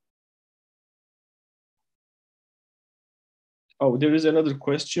 Oh, there is another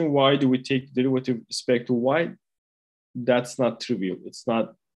question. Why do we take derivative with respect to y? That's not trivial. It's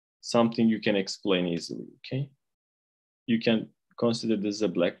not something you can explain easily, okay? You can consider this a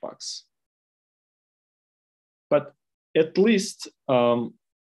black box. But at least,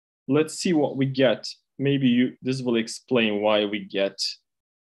 let's see what we get. Maybe this will explain why we get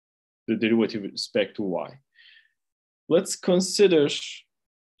the derivative with respect to y. Let's consider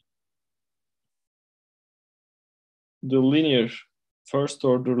the linear first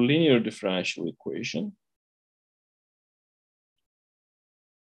order linear differential equation.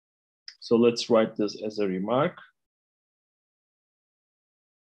 So let's write this as a remark.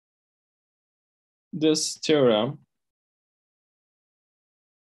 This theorem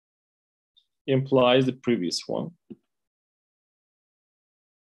implies the previous one.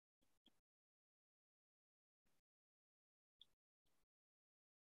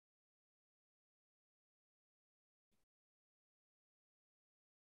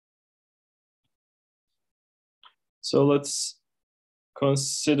 So let's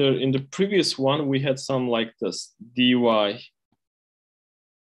consider in the previous one, we had some like this, dy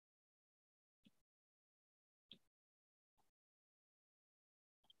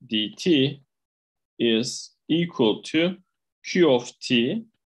dt is equal to q of t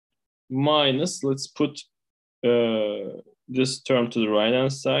minus, let's put this term to the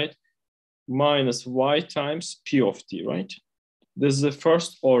right-hand side, minus y times p of t, right? This is the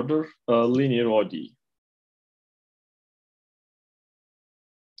first order linear ODE.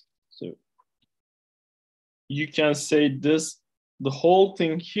 So you can say this, the whole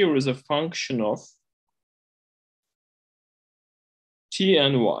thing here is a function of t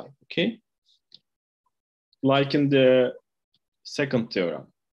and y, okay? Like in the second theorem,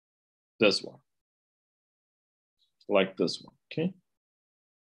 this one, like this one, okay?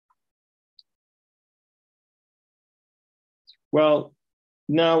 Well,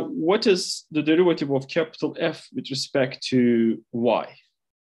 now what is the derivative of capital F with respect to y?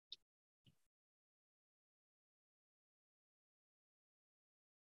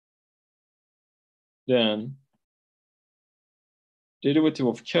 Then derivative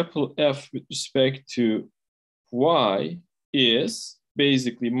of capital F with respect to y is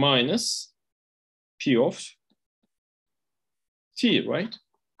basically minus p of t, right?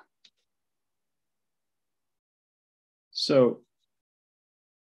 So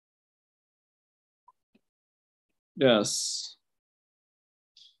yes,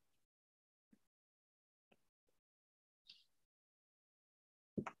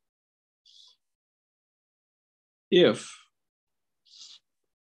 if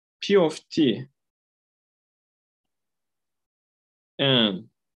p of t and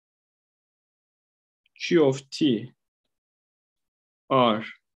q of t are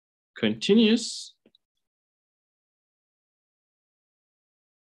continuous,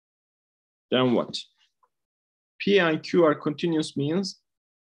 then what? P and Q are continuous means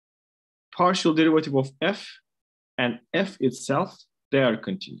partial derivative of F and F itself, they are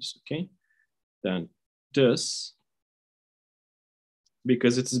continuous, okay? Then this,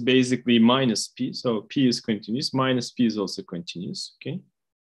 because it is basically minus P, so P is continuous, minus P is also continuous, okay?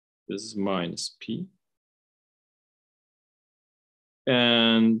 This is minus P.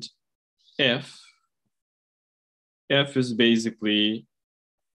 And F is basically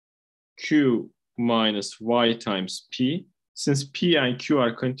Q minus Y times P. Since P and Q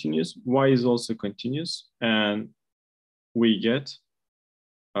are continuous, Y is also continuous, and we get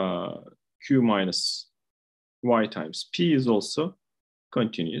Q minus Y times P is also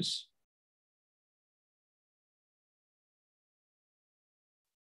continuous.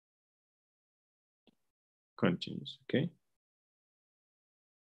 Continuous, okay?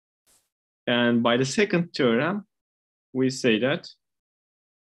 And by the second theorem, we say that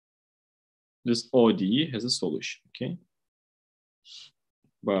this ODE has a solution, okay?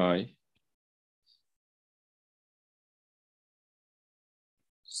 By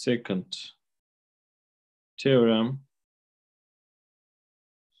second theorem,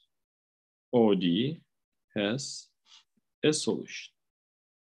 ODE has a solution.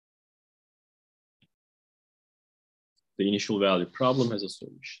 The initial value problem has a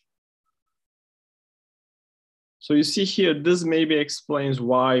solution. So you see here, this maybe explains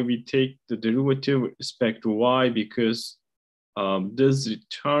why we take the derivative with respect to y, because this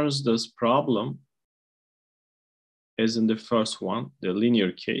returns this problem as in the first one, the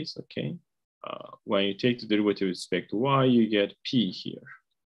linear case, okay? When you take the derivative with respect to y, you get p here,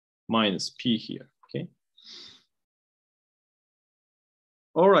 minus p here, okay?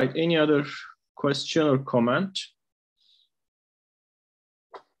 All right, any other question or comment?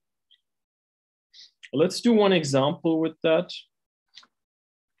 Let's do one example with that.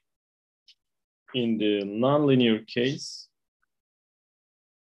 In the nonlinear case,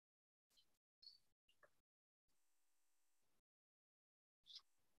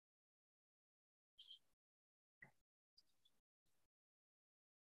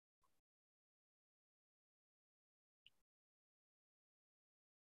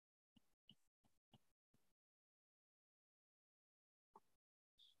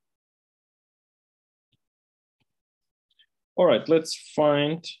 All right, let's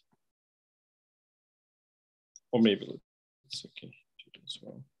find, or maybe it's okay to do as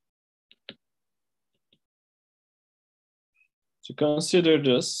well. So consider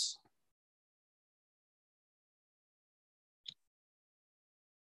this.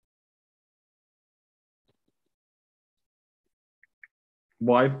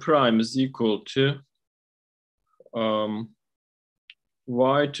 Y prime is equal to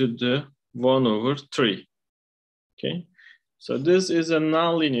y to the 1/3. Okay, so this is a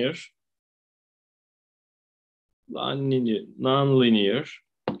nonlinear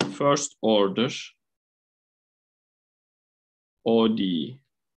first order ODE.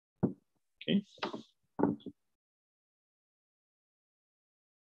 Okay.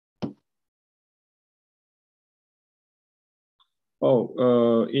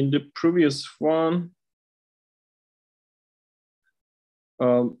 Oh, in the previous one,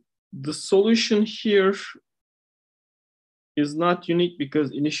 the solution here is not unique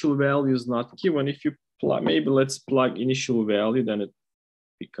because initial value is not given. If you plug, maybe let's plug initial value, then it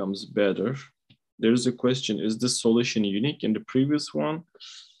becomes better. There's a question, is this solution unique? In the previous one,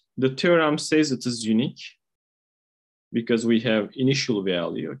 the theorem says it is unique because we have initial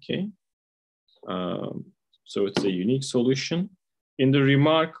value, okay? So it's a unique solution. In the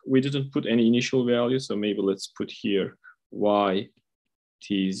remark, we didn't put any initial value, so maybe let's put here y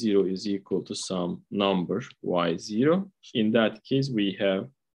t0 is equal to some number y0. In that case, we have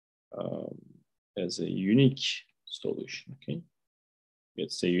as a unique solution, okay?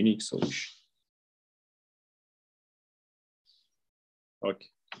 It's a unique solution. Okay.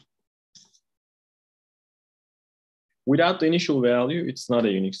 Without the initial value, it's not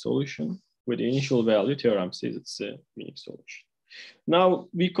a unique solution. With the initial value, theorem says it's a unique solution. Now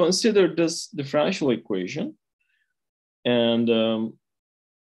we consider this differential equation, and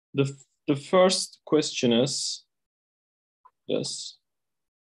the first question is this: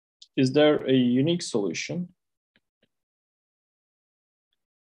 is there a unique solution?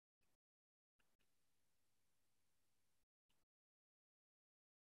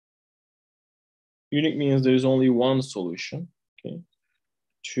 Unique means there is only one solution, okay,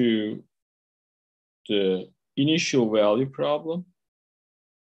 to the initial value problem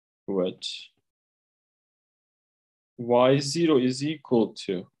with y0 is equal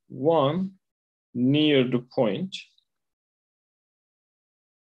to 1 near the point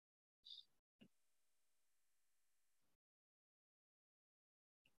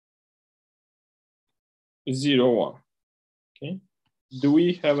zero, 1, okay? Do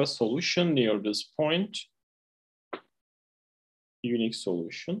we have a solution near this point? Unique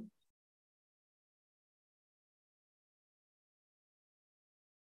solution.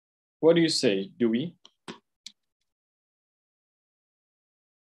 What do you say? Do we?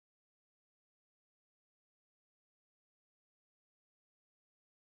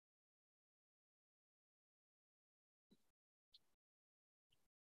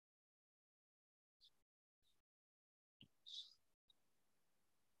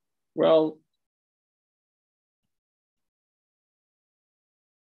 Well,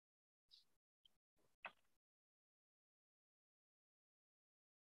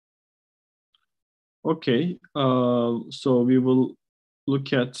 okay, so we will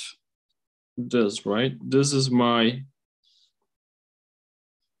look at this, right? This is my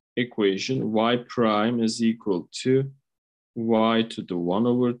equation. Y prime is equal to y to the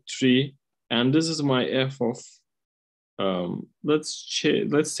 1/3, and this is my f of let's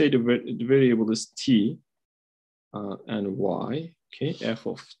say the variable is t and y. Okay, f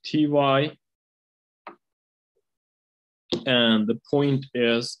of ty, and the point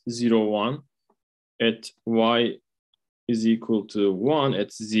is 0, 1 at y is equal to 1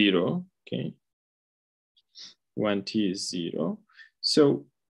 at 0. Okay, when t is 0. So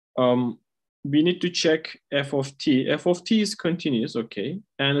we need to check f of t. F of t is continuous, okay,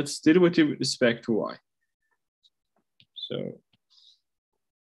 and its derivative with respect to y. So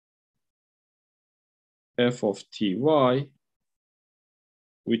f of ty,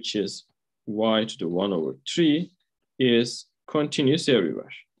 which is y to the 1/3, is continuous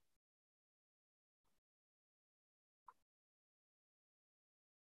everywhere.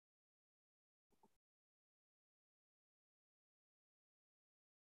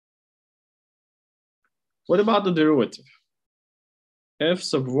 What about the derivative? F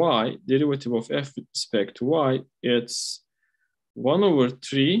sub y, derivative of f with respect to y, it's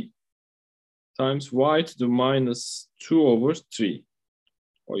 1/3 times y to the -2/3.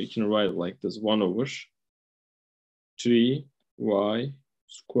 Or you can write it like this: 1/3 y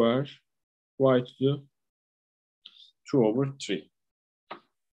squared y to the 2/3.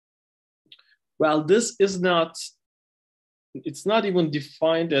 Well, this is not it's not even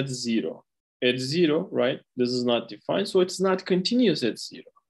defined at 0. At 0, right? This is not defined, so it's not continuous at 0.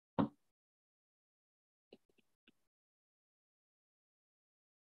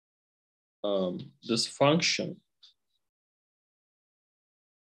 This function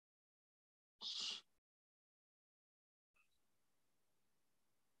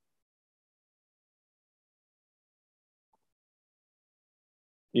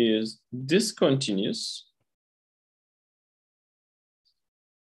is discontinuous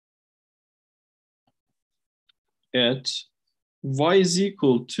at y is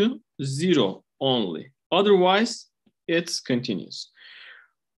equal to 0 only. Otherwise, it's continuous.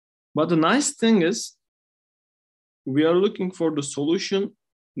 But the nice thing is, we are looking for the solution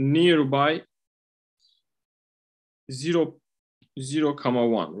nearby 0, 0,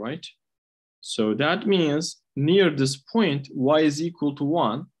 1, right? So that means near this point, y is equal to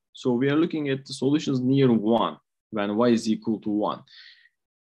 1. So we are looking at the solutions near 1 when y is equal to 1.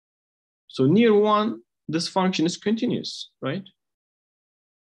 So near 1, this function is continuous, right?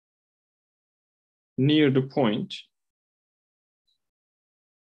 Near the point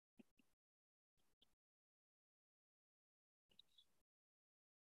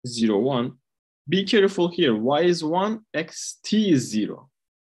 0, 1. Be careful here. Y is 1, xt is 0.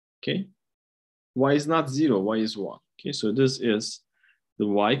 Okay. Y is not 0, y is 1. Okay. So this is the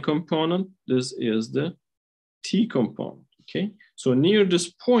y component. This is the t component. Okay. So near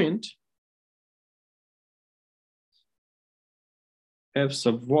this point, f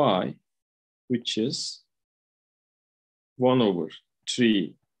sub y, which is 1 over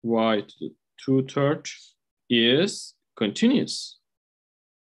 3 y to the 2/3 is continuous.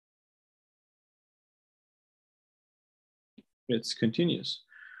 It's continuous.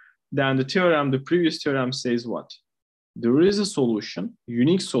 Then the theorem, the previous theorem says what? There is a solution,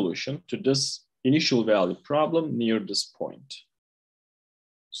 unique solution to this initial value problem near this point.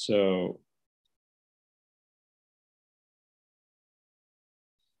 So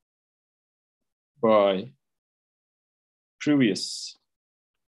by previous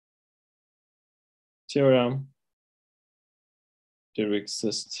theorem, there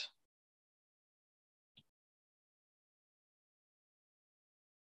exists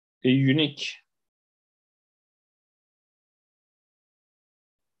a unique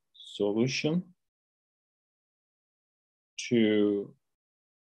solution to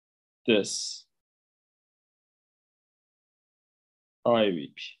this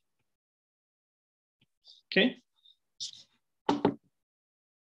IVP. Okay.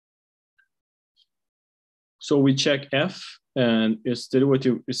 So we check f and its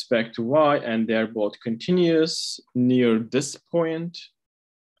derivative with respect to y, and they're both continuous near this point,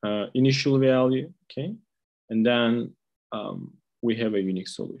 initial value. Okay. And then we have a unique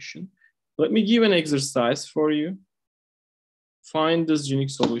solution. Let me give an exercise for you. Find this unique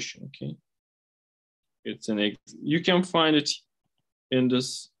solution, okay? It's you can find it in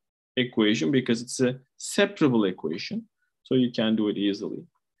this equation because it's a separable equation, so you can do it easily.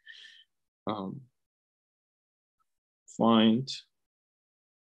 Find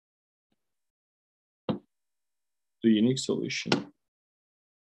the unique solution.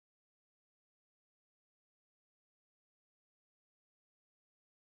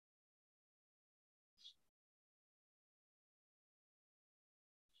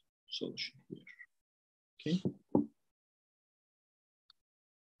 Solution here, okay?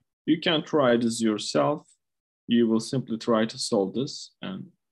 You can try this yourself. You will simply try to solve this,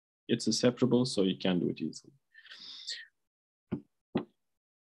 and it's a separable, so you can do it easily.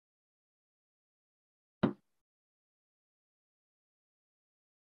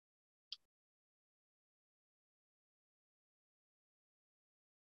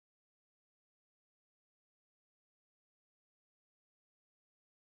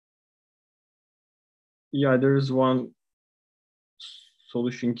 Yeah, there is one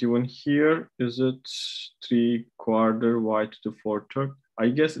solution given here. Is it 3/4 y to the 4/3? I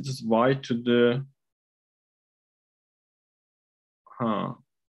guess it is y to the,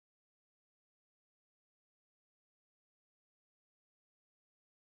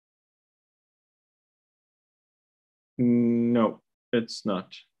 No, it's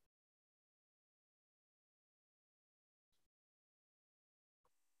not.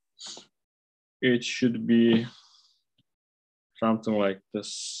 It should be something like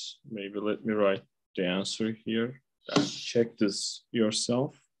this. Maybe let me write the answer here. Check this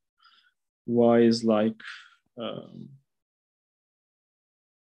yourself. Y is like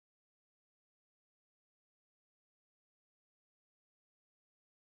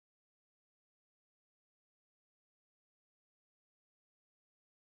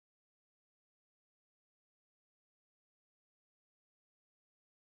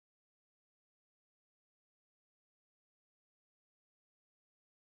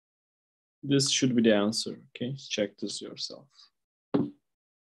This should be the answer, okay? Check this yourself.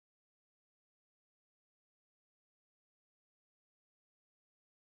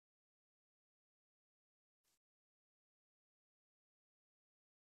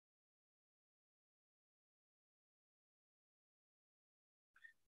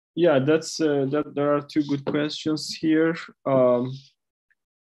 Yeah, that's that. There are two good questions here.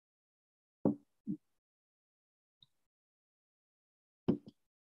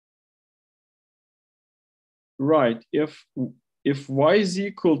 Right. If y is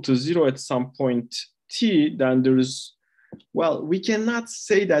equal to 0 at some point t, then there is, well, we cannot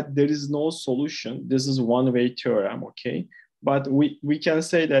say that there is no solution. This is one-way theorem, okay? But we can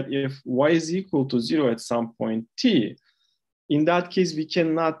say that if y is equal to 0 at some point t, in that case, we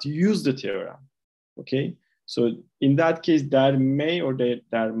cannot use the theorem, okay? So in that case, there may or there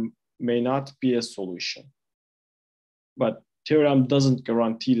may not be a solution. But theorem doesn't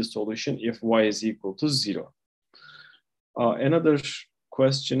guarantee the solution if y is equal to 0. Another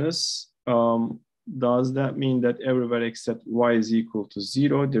question is, does that mean that everywhere except y is equal to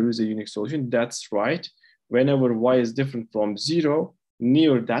 0, there is a unique solution? That's right. Whenever y is different from 0,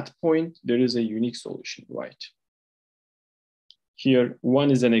 near that point, there is a unique solution, right? Here,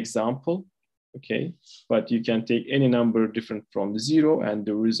 1 is an example, okay? But you can take any number different from 0, and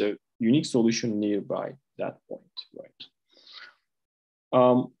there is a unique solution nearby that point, right?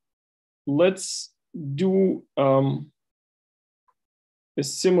 Let's do a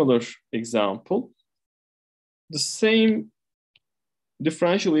similar example. The same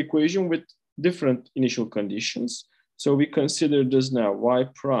differential equation with different initial conditions. So we consider this now y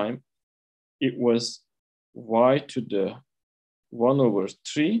prime. It was y to the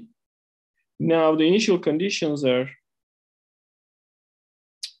 1/3. Now the initial conditions are,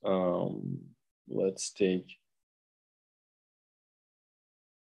 let's take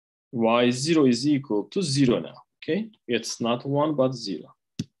y0 is equal to 0 now, okay? It's not 1, but 0.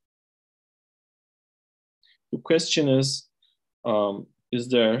 The question is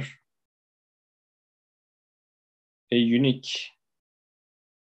there a unique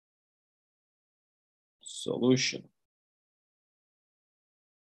solution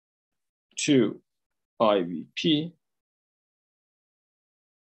to IVP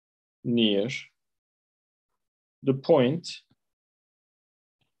near the point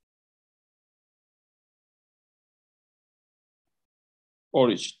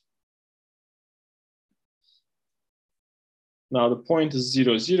origin? Now the point is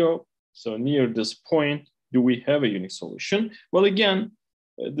 0, 0. So near this point, do we have a unique solution? Well, again,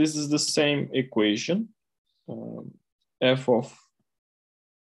 this is the same equation. F of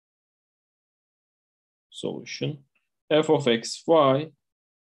solution. F of xy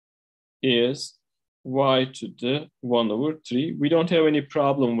is y to the 1/3. We don't have any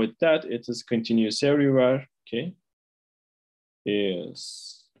problem with that. It is continuous everywhere, okay?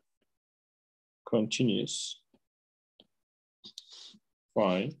 Is continuous.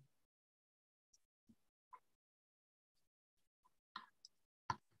 Fine.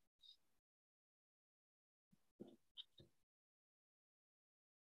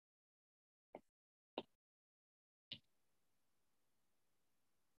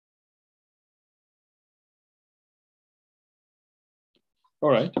 All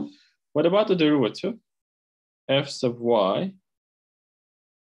right. What about the derivative? F sub y.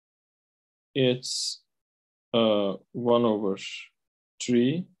 It's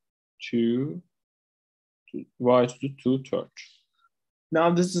 1/3 to y to the 2/3.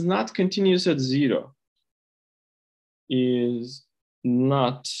 Now this is not continuous at 0. Is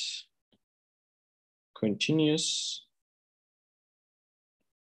not continuous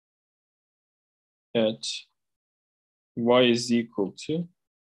at y is equal to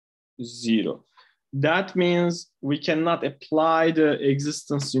 0. That means we cannot apply the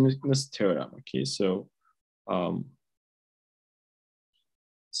existence uniqueness theorem, okay? So,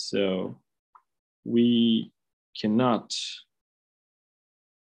 we cannot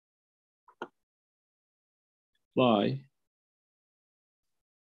apply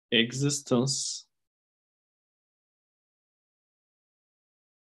existence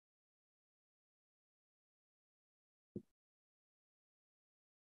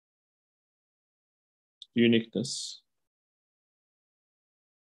uniqueness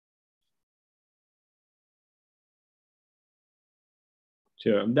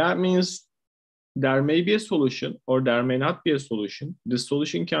theorem. That means there may be a solution or there may not be a solution. The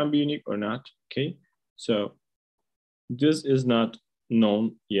solution can be unique or not, okay? So this is not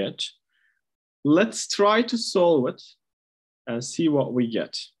known yet. Let's try to solve it and see what we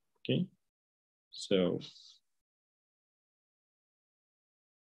get, okay? So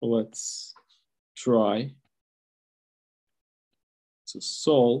let's try to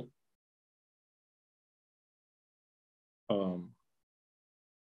solve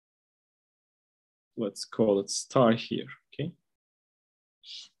let's call it star here, okay?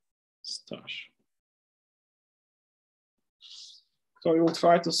 Star. So we will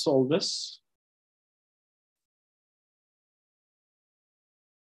try to solve this.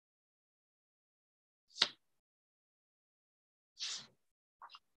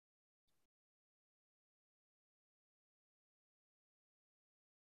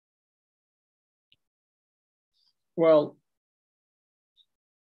 Well,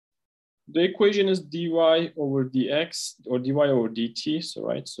 the equation is dy over dx or dy over dt. So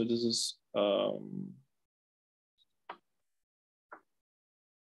right, so this is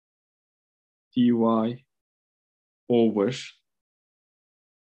dy over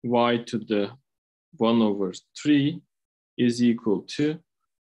y to the 1 over 3 is equal to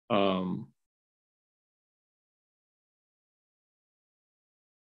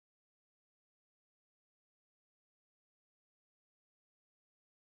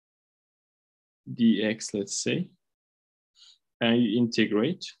dx, let's say, and you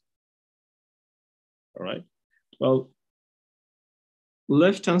integrate. All right. Well,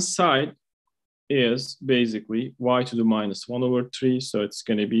 left-hand side is basically y to the minus 1 over 3. So it's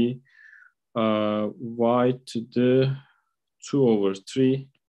going to be y to the 2 over 3,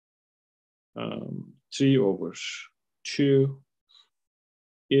 3 over 2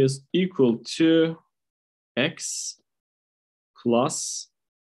 is equal to x plus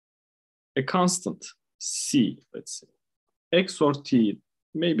a constant c, let's say. X or t,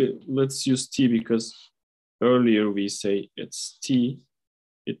 maybe let's use t because earlier we say it's t.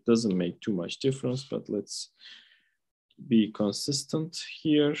 It doesn't make too much difference, but let's be consistent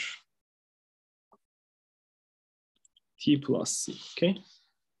here. T plus c, okay?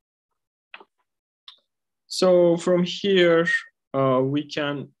 So from here, we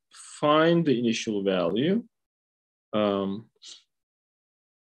can find the initial value.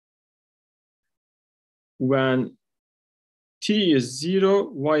 When t is 0,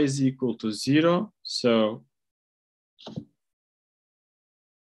 y is equal to 0. So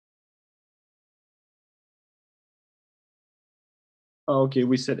okay,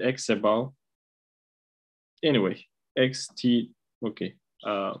 we said x above. Anyway, x, t, okay.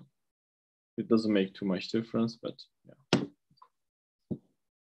 It doesn't make too much difference, but yeah.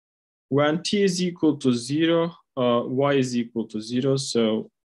 When t is equal to 0, y is equal to 0. So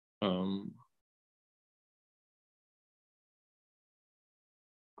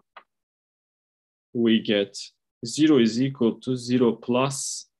we get 0 is equal to 0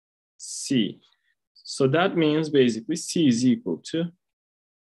 plus c. So that means basically c is equal to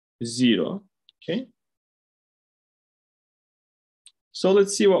 0, okay? So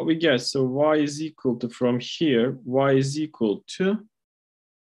let's see what we get. So y is equal to, from here, y is equal to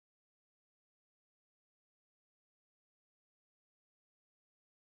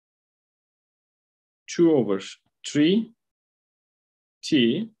 2 over 3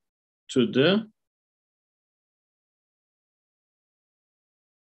 t to the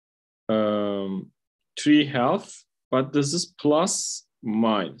 3/2, but this is plus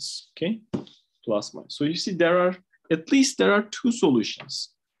minus, okay? Plus minus. So you see there are, at least there are two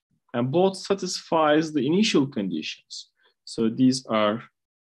solutions and both satisfies the initial conditions. So these are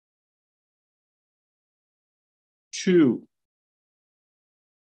two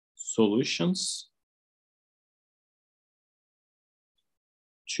solutions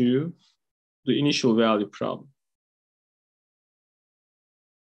to the initial value problem.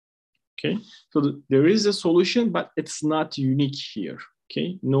 Okay, so there is a solution, but it's not unique here.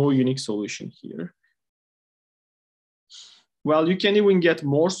 Okay, no unique solution here. Well, you can even get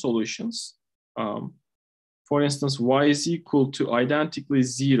more solutions. For instance, y is equal to identically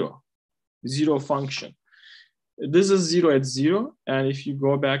 0, 0 function. This is 0 at 0, and if you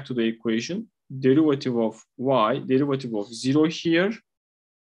go back to the equation, derivative of y, derivative of 0 here,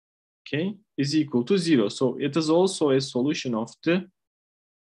 okay, is equal to 0. So it is also a solution of the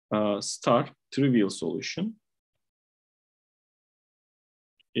star trivial solution.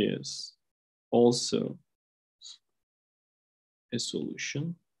 Is also a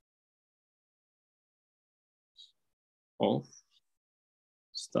solution of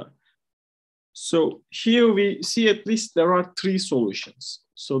star. So here we see at least there are three solutions.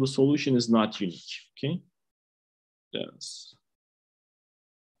 So the solution is not unique, okay? Yes.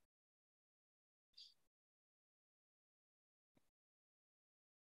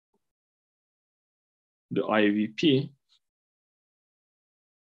 The IVP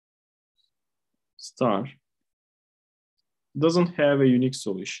star doesn't have a unique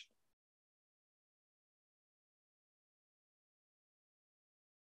solution.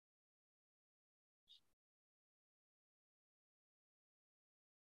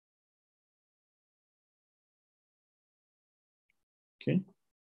 Okay.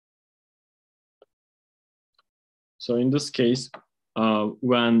 So in this case,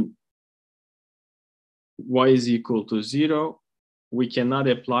 when y is equal to 0, we cannot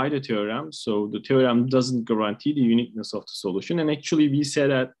apply the theorem. So the theorem doesn't guarantee the uniqueness of the solution. And actually we saw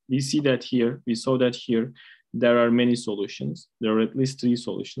that here, there are many solutions. There are at least 3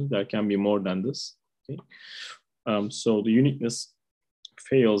 solutions. There can be more than this. Okay. So the uniqueness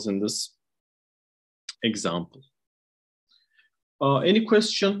fails in this example. Any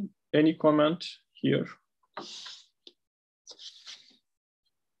question, any comment here?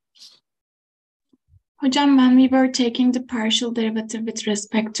 Hocam, when we were taking the partial derivative with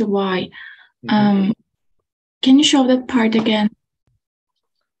respect to y, can you show that part again?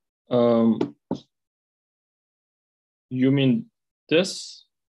 You mean this?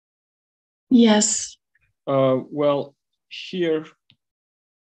 Yes. Well, here,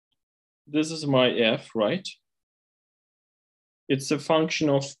 this is my f, right? It's a function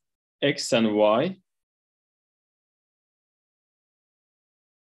of x and y.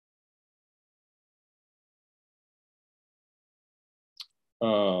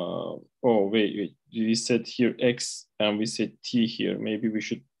 Oh, wait. We said here x and we said t here. Maybe we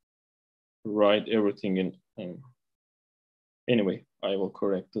should write everything in. Anyway, I will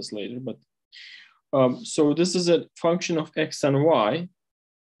correct this later. But so this is a function of x and y,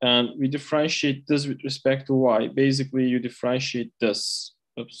 and we differentiate this with respect to y. Basically, you differentiate this.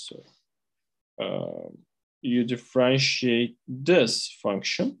 Oops, sorry. You differentiate this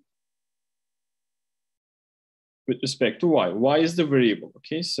function with respect to y. Y is the variable,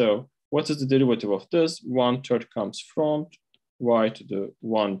 okay? So what is the derivative of this? 1/3 comes from y to the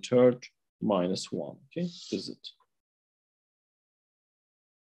 1/3 minus 1, okay? This is it.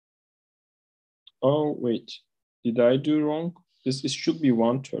 Oh, wait, did I do wrong? It should be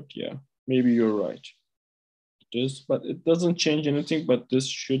 1/3, yeah. Maybe you're right. This, but it doesn't change anything, but this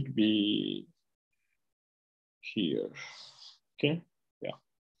should be here, okay? Yeah.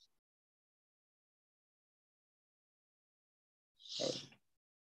 All right.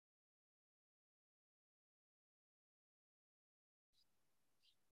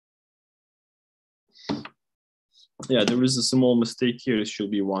 Yeah, there is a small mistake here. It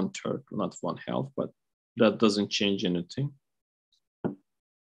should be 1/3, not 1/2, but that doesn't change anything.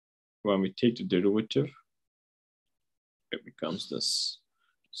 When we take the derivative, it becomes this.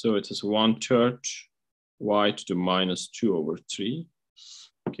 So it is 1/3 y to the minus 2/3.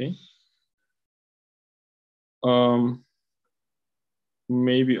 Okay.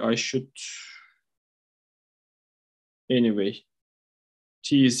 Maybe I should, anyway,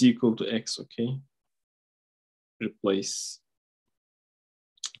 t is equal to x, okay? Replace,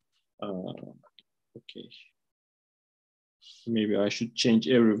 okay. Maybe I should change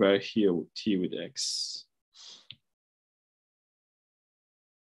everywhere here with t with x.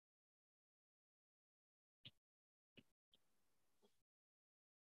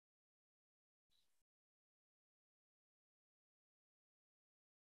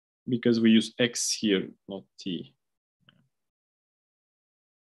 Because we use x here, not t.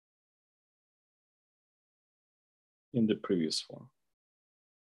 In the previous one.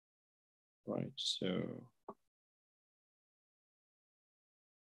 Right, so.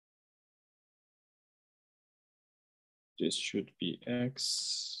 This should be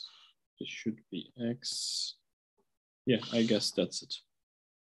x, this should be x. Yeah, I guess that's it.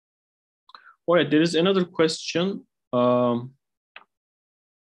 All right, there is another question.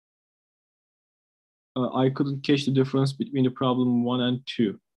 I couldn't catch the difference between the problem 1 and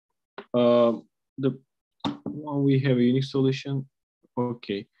 2. The one we have a unique solution.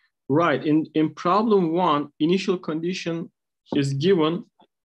 Okay, right. In problem 1, initial condition is given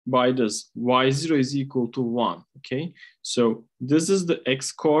by this y0 is equal to 1. Okay, so this is the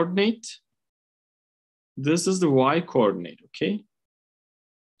x coordinate. This is the y coordinate. Okay,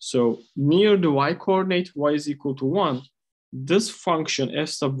 so near the y coordinate, y is equal to 1. This function f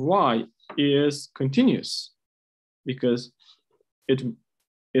sub y is continuous because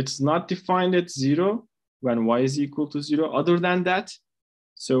it's not defined at 0 when y is equal to 0. Other than that,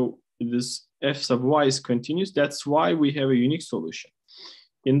 so this f sub y is continuous. That's why we have a unique solution.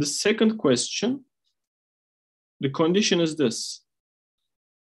 In the second question, the condition is this.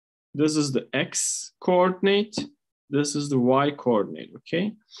 This is the x coordinate. This is the y coordinate,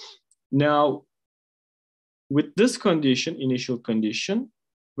 okay? Now, with this condition, initial condition,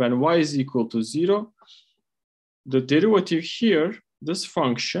 when y is equal to 0, the derivative here, this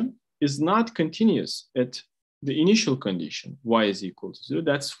function, is not continuous at the initial condition, y is equal to 0.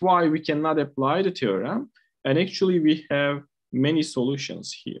 That's why we cannot apply the theorem. And actually, we have many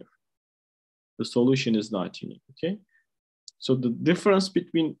solutions here. The solution is not unique, okay? So the difference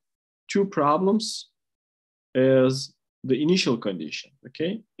between two problems is the initial condition,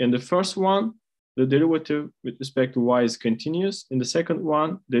 okay? In the first one, the derivative with respect to y is continuous. In the second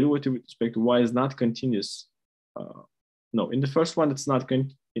one, derivative with respect to y is not continuous. No, in the first one,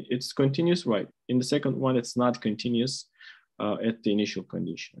 it's continuous, right? In the second one, it's not continuous at the initial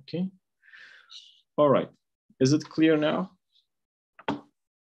condition, okay? All right, is it clear now?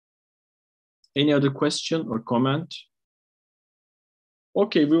 Any other question or comment?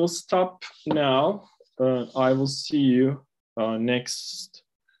 Okay, we will stop now. I will see you next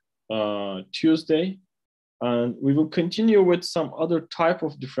Tuesday. And we will continue with some other type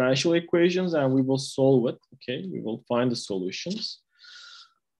of differential equations and we will solve it, okay? We will find the solutions.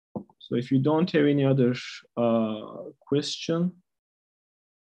 So if you don't have any other question,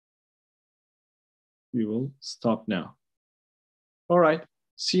 we will stop now. All right,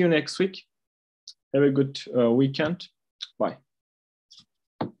 see you next week. Have a good weekend. Bye.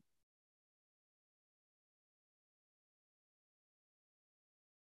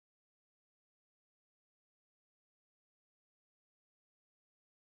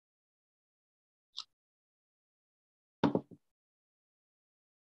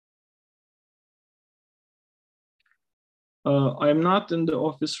 I'm not in the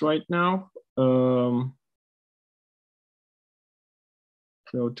office right now. So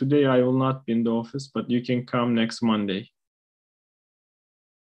today I will not be in the office, but you can come next Monday.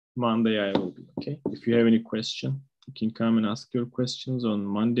 Monday I will be, okay? If you have any question, you can come and ask your questions on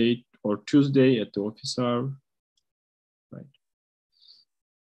Monday or Tuesday at the office hour.